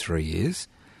 every 3 years,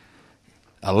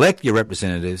 elect your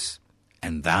representatives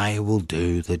and they will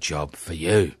do the job for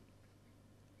you.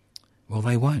 Well,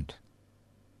 they won't.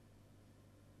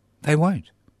 They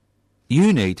won't.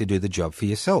 You need to do the job for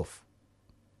yourself.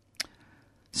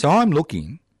 So I'm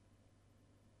looking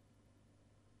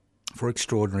for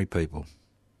extraordinary people.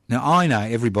 Now, I know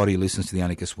everybody who listens to the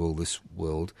Anarchist World This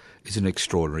World is an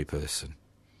extraordinary person.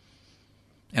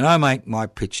 And I make my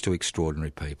pitch to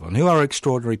extraordinary people. And who are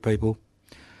extraordinary people?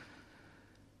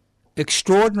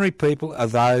 Extraordinary people are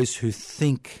those who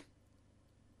think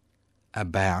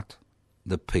about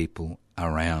the people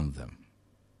around them.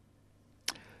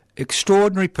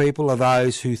 Extraordinary people are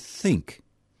those who think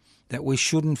that we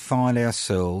shouldn't find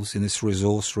ourselves in this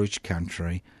resource-rich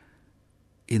country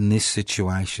in this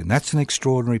situation. That's an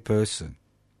extraordinary person.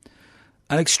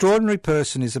 An extraordinary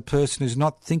person is a person who's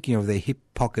not thinking of their hip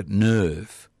pocket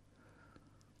nerve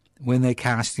when they're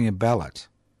casting a ballot.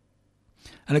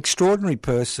 An extraordinary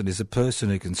person is a person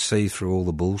who can see through all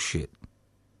the bullshit.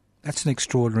 That's an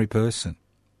extraordinary person.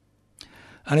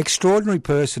 An extraordinary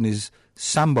person is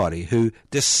somebody who,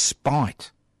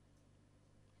 despite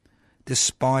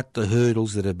the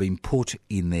hurdles that have been put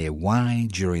in their way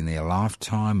during their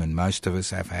lifetime, and most of us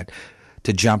have had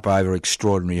to jump over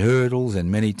extraordinary hurdles, and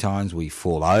many times we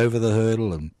fall over the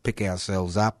hurdle and pick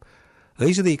ourselves up.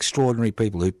 These are the extraordinary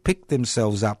people who pick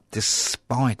themselves up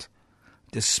despite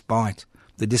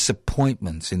the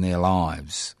disappointments in their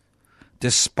lives,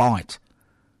 despite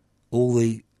all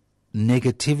the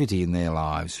negativity in their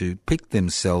lives, who pick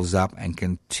themselves up and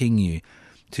continue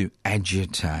to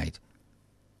agitate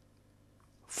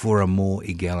for a more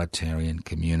egalitarian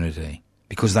community,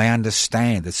 because they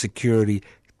understand that security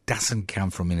doesn't come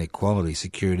from inequality.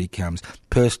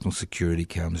 Personal security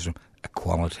comes from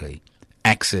equality,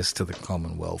 access to the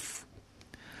Commonwealth.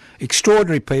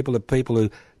 Extraordinary people are people who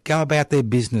go about their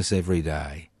business every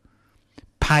day,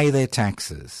 pay their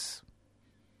taxes,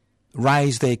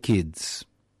 raise their kids,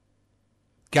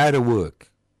 go to work,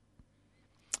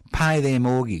 pay their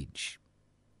mortgage.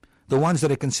 The ones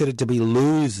that are considered to be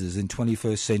losers in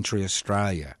 21st century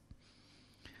Australia.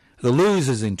 The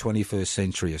losers in 21st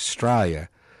century Australia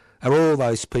are all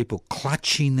those people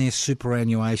clutching their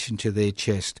superannuation to their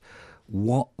chest,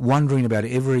 wondering about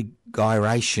every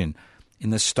gyration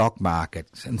in the stock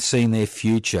market and seeing their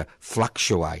future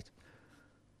fluctuate.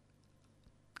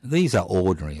 These are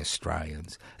ordinary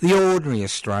Australians. The ordinary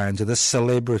Australians are the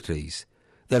celebrities,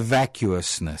 the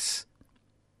vacuousness,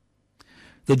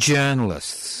 the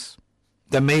journalists,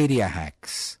 the media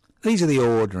hacks. These are the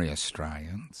ordinary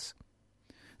Australians.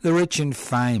 The rich and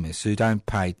famous who don't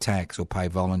pay tax or pay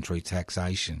voluntary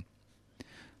taxation.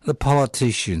 The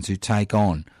politicians who take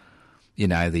on,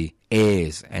 the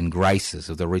airs and graces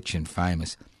of the rich and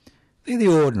famous. They're the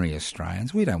ordinary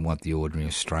Australians. We don't want the ordinary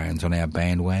Australians on our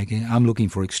bandwagon. I'm looking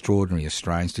for extraordinary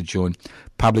Australians to join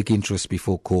public interests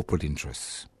before corporate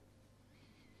interests.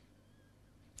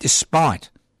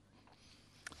 Despite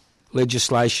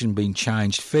legislation being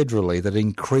changed federally that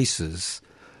increases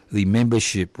the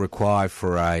membership required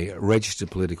for a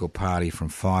registered political party from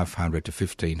 500 to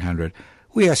 1,500,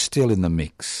 we are still in the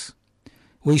mix.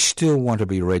 We still want to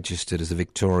be registered as a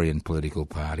Victorian political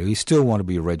party. We still want to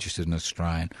be registered an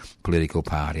Australian political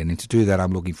party. And to do that,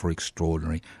 I'm looking for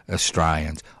extraordinary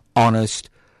Australians, honest,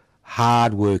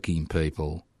 hard-working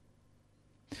people,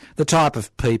 the type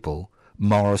of people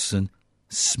Morrison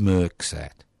smirks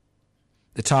at,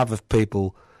 the type of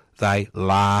people they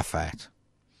laugh at,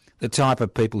 the type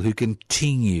of people who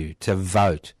continue to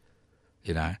vote,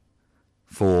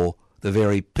 for the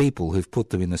very people who've put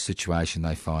them in the situation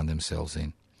they find themselves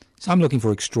in. So I'm looking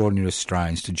for extraordinary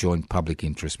Australians to join public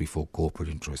interest before corporate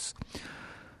interests.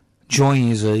 Joining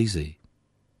is easy.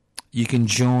 You can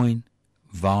join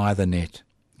via the net.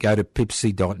 Go to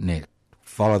pipsy.net,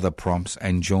 follow the prompts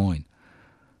and join.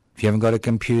 If you haven't got a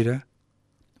computer,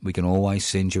 we can always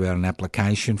send you out an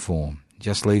application form.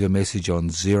 Just leave a message on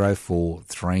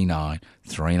 0439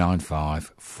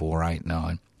 395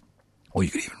 489. Or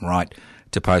you could even write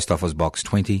to Post Office Box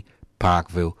 20,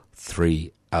 Parkville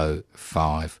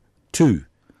 3052.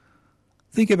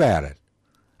 Think about it.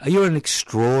 Are you an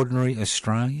extraordinary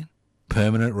Australian,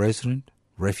 permanent resident,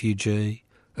 refugee,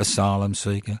 asylum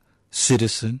seeker,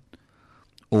 citizen?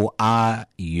 Or are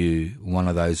you one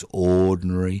of those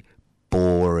ordinary,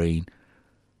 boring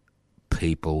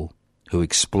people who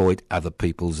exploit other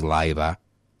people's labour,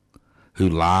 who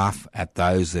laugh at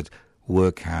those that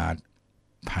work hard,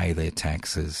 pay their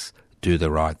taxes, do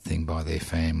the right thing by their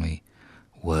family?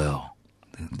 Well,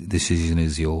 the decision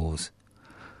is yours.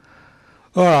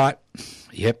 All right.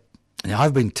 Yep. Now,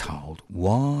 I've been told,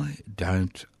 why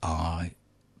don't I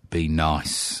be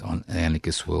nice on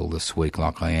Anarchist World this week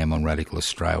like I am on Radical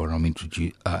Australia when I'm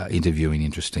interviewing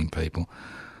interesting people?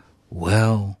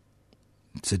 Well,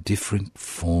 it's a different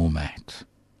format.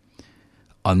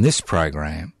 On this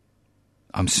program,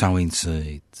 I'm sowing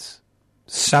seeds.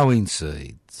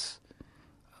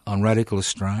 On Radical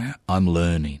Australia, I'm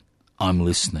learning. I'm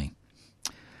listening.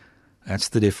 That's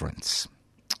the difference.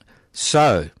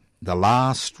 So, the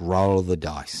last roll of the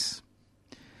dice.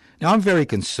 Now, I'm very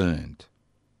concerned.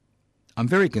 And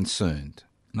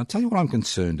I'll tell you what I'm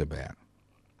concerned about.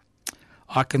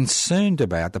 I'm concerned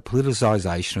about the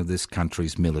politicisation of this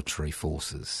country's military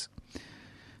forces.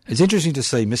 It's interesting to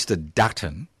see Mr.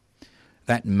 Dutton,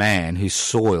 that man who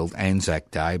soiled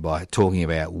Anzac Day by talking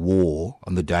about war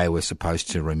on the day we're supposed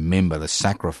to remember the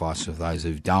sacrifice of those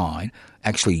who've died,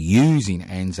 actually using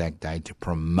Anzac Day to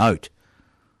promote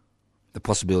the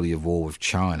possibility of war with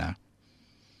China.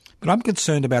 But I'm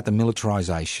concerned about the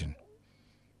militarisation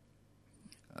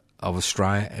of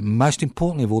Australia, and most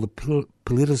importantly of all, the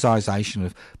politicisation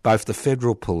of both the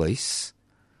federal police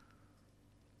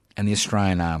and the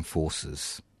Australian Armed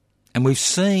Forces. And we've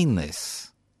seen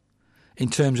this in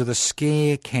terms of the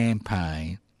scare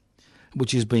campaign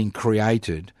which has been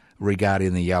created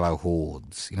regarding the yellow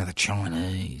hordes. You know, the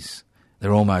Chinese,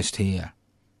 they're almost here.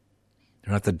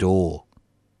 They're at the door.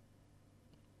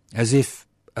 As if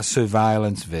a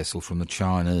surveillance vessel from the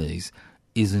Chinese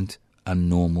isn't a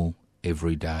normal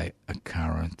everyday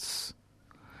occurrence.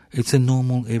 It's a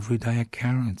normal everyday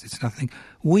occurrence. It's nothing.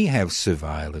 We have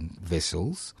surveillance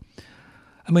vessels.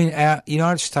 I mean, our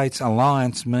United States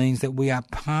alliance means that we are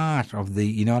part of the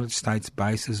United States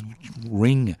bases which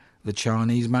ring the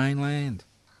Chinese mainland.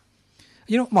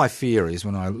 You know what my fear is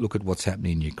when I look at what's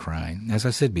happening in Ukraine? As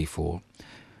I said before,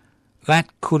 that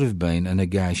could have been a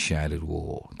negotiated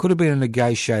war. It could have been a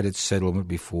negotiated settlement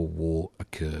before war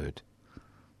occurred.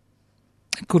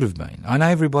 It could have been. I know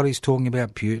everybody's talking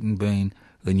about Putin being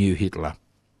the new Hitler.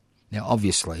 Now,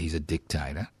 obviously, he's a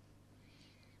dictator.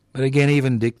 But again,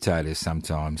 even dictators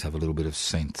sometimes have a little bit of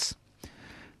sense.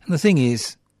 And the thing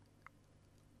is,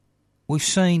 we've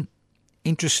seen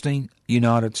interesting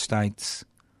United States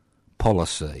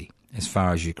policy as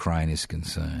far as Ukraine is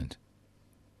concerned.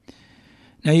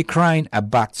 Now, Ukraine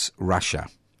abuts Russia.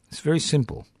 It's very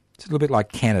simple. It's a little bit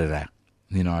like Canada,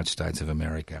 the United States of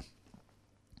America.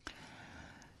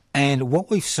 And what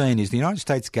we've seen is the United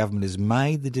States government has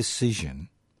made the decision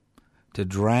to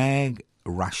drag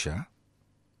Russia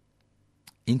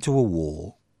into a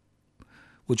war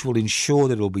which will ensure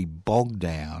that it will be bogged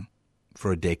down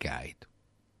for a decade,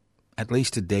 at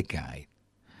least a decade.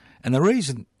 And the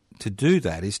reason to do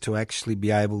that is to actually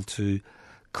be able to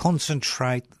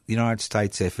concentrate the United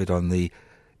States' effort on the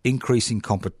increasing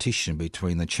competition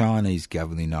between the Chinese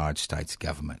government and the United States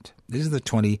government. This is the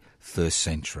 21st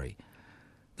century.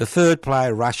 The third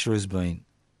player, Russia, has been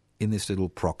in this little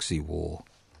proxy war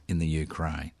in the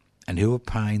Ukraine. And who are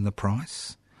paying the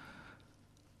price?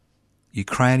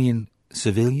 Ukrainian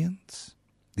civilians,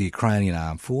 the Ukrainian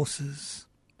armed forces,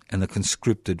 and the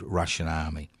conscripted Russian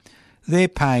army. They're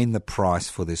paying the price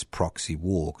for this proxy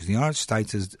war because the United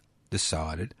States has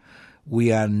decided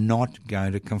we are not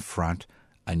going to confront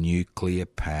a nuclear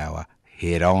power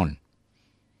head on.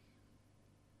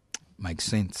 Makes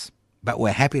sense. But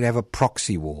we're happy to have a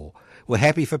proxy war. We're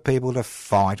happy for people to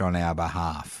fight on our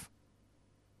behalf.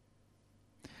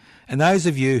 And those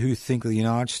of you who think the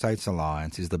United States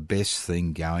alliance is the best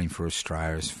thing going for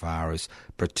Australia as far as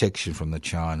protection from the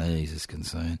Chinese is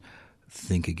concerned,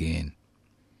 think again.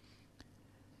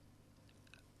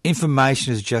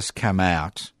 Information has just come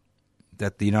out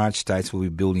that the United States will be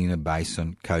building a base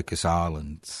on Cocos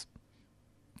Islands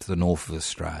to the north of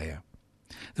Australia.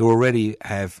 They already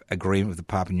have agreement with the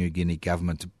Papua New Guinea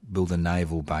government to build a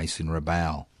naval base in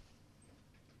Rabaul.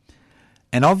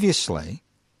 And obviously,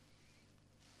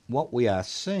 what we are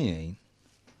seeing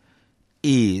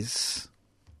is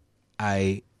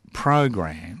a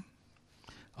program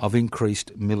of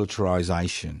increased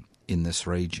militarisation in this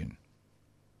region.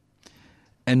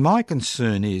 And my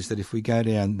concern is that if we go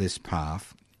down this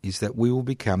path, is that we will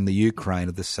become the Ukraine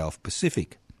of the South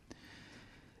Pacific.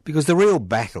 Because the real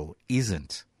battle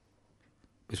isn't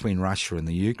between Russia and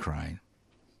the Ukraine.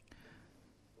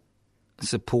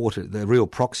 The real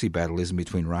proxy battle isn't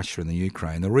between Russia and the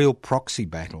Ukraine. The real proxy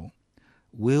battle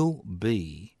will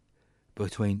be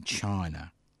between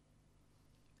China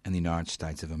and the United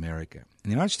States of America.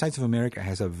 And the United States of America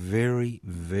has a very,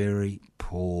 very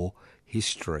poor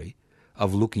history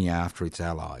of looking after its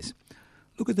allies.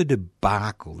 Look at the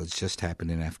debacle that's just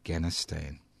happened in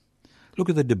Afghanistan. Look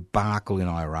at the debacle in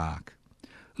Iraq.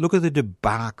 Look at the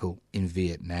debacle in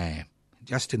Vietnam,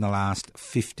 just in the last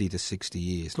 50 to 60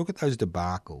 years. Look at those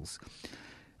debacles.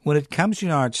 When it comes to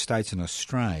the United States and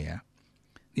Australia,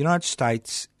 the United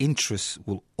States' interests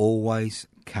will always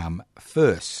come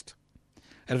first.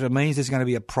 And if it means there's going to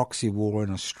be a proxy war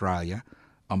in Australia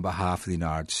on behalf of the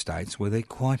United States, well, they're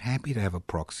quite happy to have a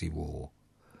proxy war.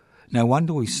 No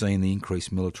wonder we've seen the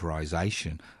increased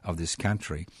militarisation of this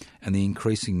country and the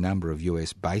increasing number of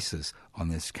US bases on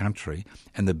this country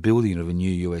and the building of a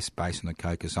new US base on the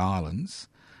Cocos Islands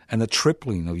and the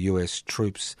tripling of US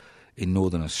troops in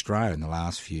Northern Australia in the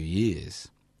last few years.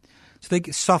 So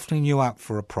they're softening you up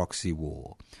for a proxy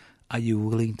war. Are you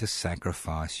willing to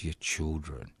sacrifice your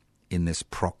children in this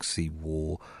proxy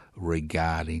war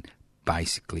regarding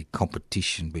basically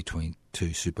competition between two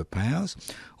superpowers?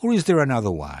 Or is there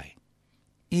another way?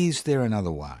 Is there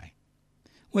another way?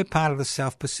 We're part of the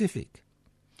South Pacific.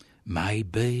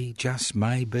 Maybe, just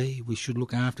maybe, we should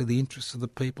look after the interests of the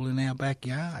people in our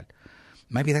backyard.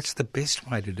 Maybe that's the best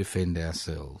way to defend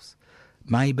ourselves.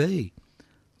 Maybe.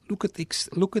 Look at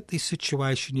the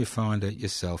situation you find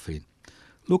yourself in.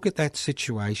 Look at that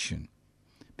situation.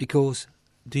 Because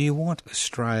do you want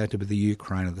Australia to be the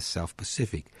Ukraine of the South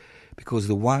Pacific? Because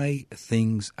the way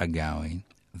things are going,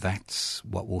 that's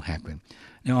what will happen.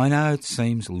 Now, I know it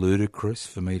seems ludicrous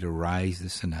for me to raise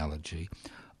this analogy.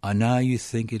 I know you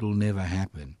think it'll never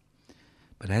happen.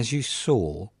 But as you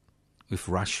saw with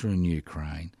Russia and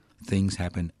Ukraine, things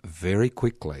happen very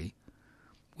quickly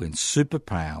when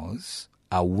superpowers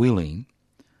are willing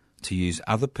to use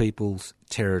other people's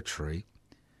territory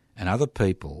and other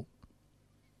people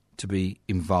to be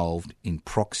involved in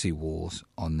proxy wars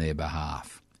on their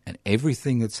behalf. And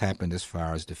everything that's happened as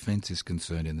far as defence is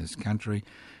concerned in this country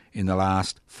in the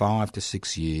last 5 to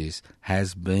 6 years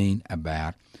has been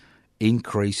about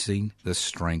increasing the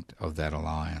strength of that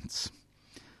alliance.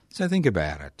 So think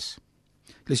about it.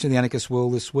 Listen to the Anarchist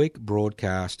World This Week,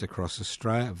 broadcast across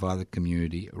Australia via the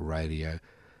Community Radio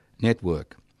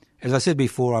Network. As I said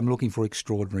before, I'm looking for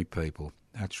extraordinary people.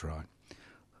 That's right.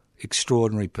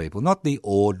 Extraordinary people, not the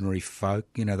ordinary folk,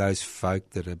 those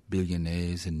folk that are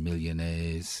billionaires and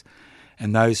millionaires,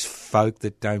 and those folk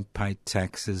that don't pay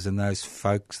taxes, and those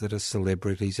folks that are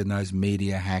celebrities, and those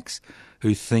media hacks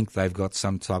who think they've got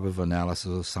some type of analysis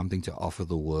or something to offer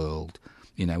the world,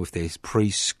 with their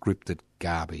pre-scripted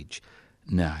garbage.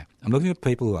 No, I'm looking at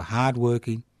people who are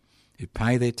hardworking, who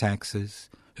pay their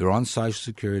taxes, who are on social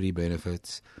security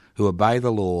benefits, who obey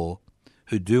the law,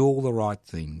 who do all the right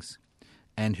things,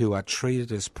 and who are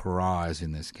treated as pariahs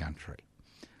in this country.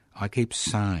 I keep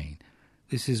saying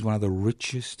this is one of the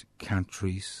richest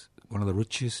countries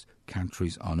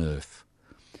on earth.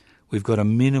 We've got a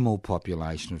minimal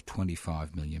population of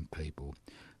 25 million people.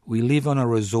 We live on a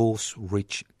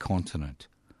resource-rich continent.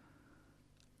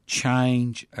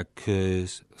 Change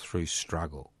occurs through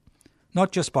struggle,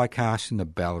 not just by casting the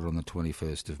ballot on the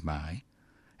 21st of May.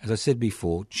 As I said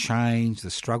before, the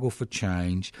struggle for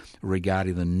change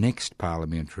regarding the next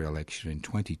parliamentary election in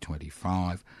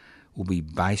 2025 will be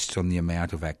based on the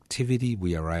amount of activity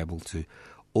we are able to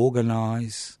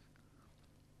organise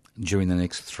during the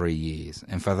next 3 years.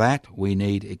 And for that, we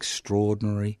need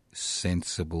extraordinary,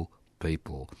 sensible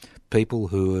people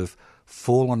who have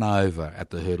fallen over at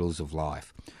the hurdles of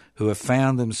life, who have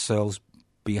found themselves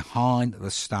behind the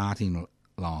starting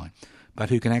line, but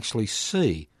who can actually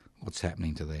see what's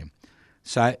happening to them.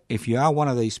 So if you are one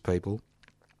of these people,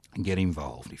 get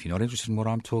involved. If you're not interested in what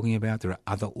I'm talking about, there are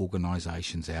other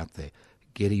organisations out there.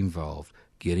 Get involved.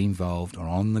 Get involved on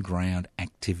on-the-ground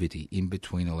activity in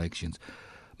between elections.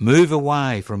 Move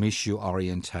away from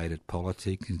issue-orientated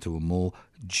politics into a more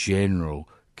general,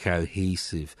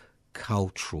 cohesive,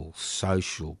 cultural,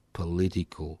 social,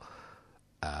 political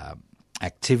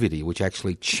activity which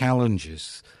actually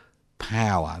challenges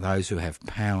power, those who have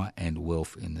power and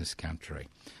wealth in this country.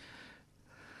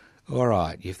 All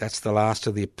right, if that's the last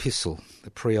of the epistle, the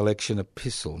pre-election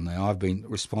epistle. Now, I've been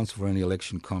responsible for any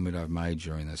election comment I've made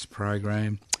during this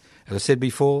program. As I said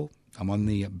before, I'm on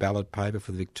the ballot paper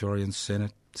for the Victorian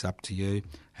Senate. It's up to you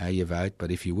how you vote,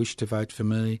 but if you wish to vote for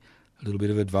me, a little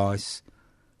bit of advice.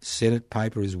 Senate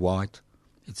paper is white.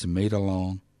 It's 1 metre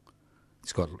long.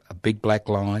 It's got a big black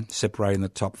line separating the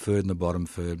top third and the bottom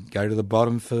third. Go to the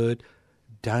bottom third.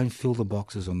 Don't fill the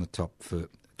boxes on the top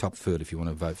third if you want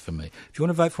to vote for me. If you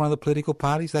want to vote for one of the political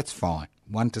parties, that's fine,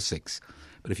 1 to 6.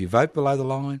 But if you vote below the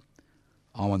line,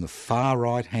 I'm on the far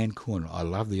right-hand corner. I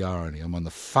love the irony. I'm on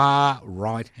the far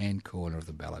right-hand corner of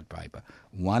the ballot paper.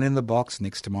 1 in the box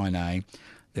next to my name.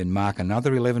 Then mark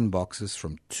another 11 boxes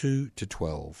from 2 to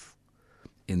 12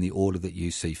 in the order that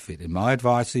you see fit. And my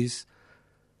advice is,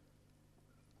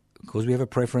 because we have a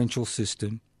preferential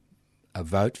system, a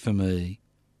vote for me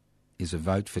is a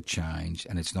vote for change,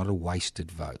 and it's not a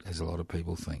wasted vote, as a lot of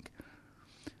people think.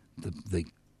 The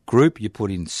group you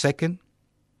put in second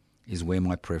is where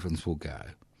my preference will go.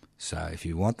 So if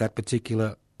you want that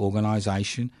particular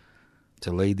organisation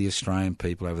to lead the Australian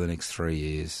people over the next 3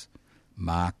 years,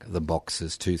 mark the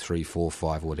boxes 2, 3, 4,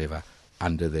 5, whatever,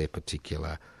 under their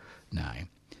particular name.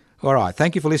 All right,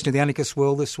 thank you for listening to the Anarchist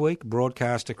World this week,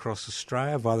 broadcast across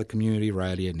Australia via the Community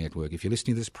Radio Network. If you're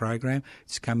listening to this program,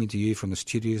 it's coming to you from the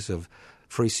studios of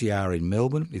 3CR in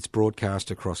Melbourne. It's broadcast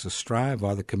across Australia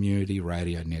via the Community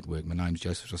Radio Network. My name's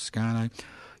Joseph Toscano.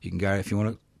 You can go, if you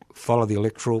want to follow the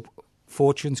electoral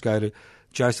fortunes, go to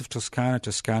Joseph Toscano,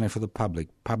 Toscano for the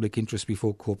public interest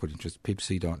before corporate interest,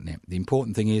 pipc.net. The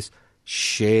important thing is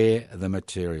share the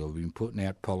material. We've been putting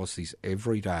out policies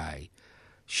every day.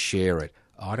 Share it.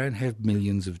 I don't have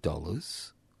millions of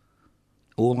dollars.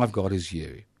 All I've got is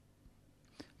you.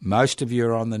 Most of you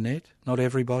are on the net, not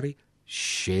everybody.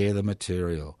 Share the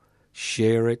material.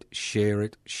 Share it, share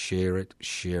it, share it,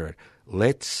 share it.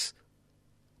 Let's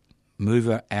move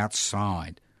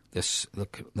outside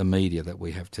the media that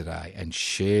we have today and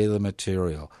share the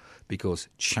material, because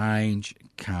change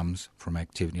comes from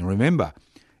activity. And remember,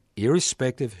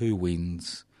 irrespective of who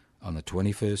wins on the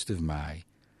 21st of May,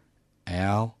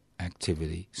 our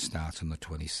activity starts on the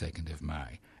 22nd of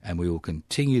May, and we will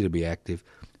continue to be active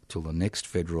till the next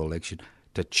federal election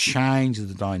to change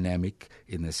the dynamic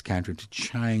in this country, to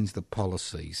change the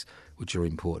policies which are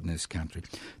important in this country.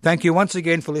 Thank you once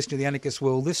again for listening to The Anarchist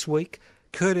World this week,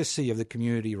 courtesy of the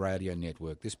Community Radio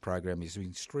Network. This program is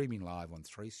being streaming live on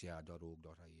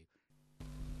 3cr.org.au.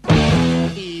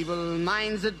 Evil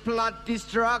minds that plot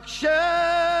destruction,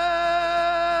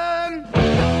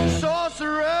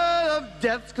 sorcerer of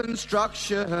death's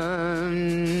construction,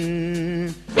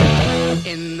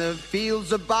 in the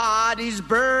fields of bodies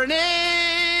burning,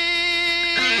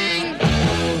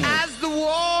 as the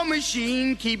war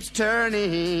machine keeps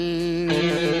turning,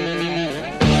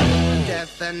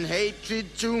 death and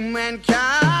hatred to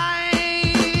mankind,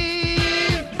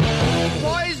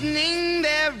 poisoning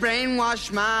their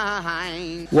brainwashed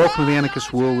mind. Welcome to the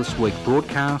Anarchist World this week,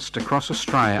 broadcast across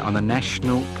Australia on the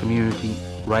National Community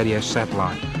Radio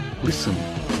Satellite. Listen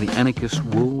to the Anarchist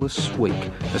World this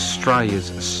week,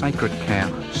 Australia's sacred cow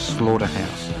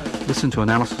slaughterhouse. Listen to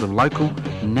analysis of local,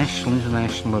 national,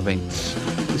 international events.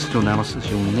 Listen to analysis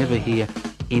you'll never hear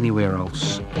anywhere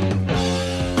else.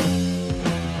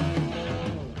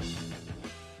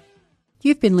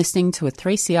 You've been listening to a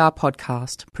 3CR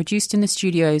podcast produced in the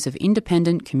studios of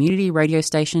independent community radio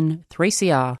station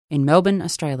 3CR in Melbourne,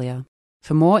 Australia.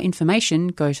 For more information,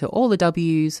 go to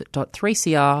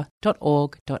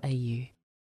allthews.3cr.org.au.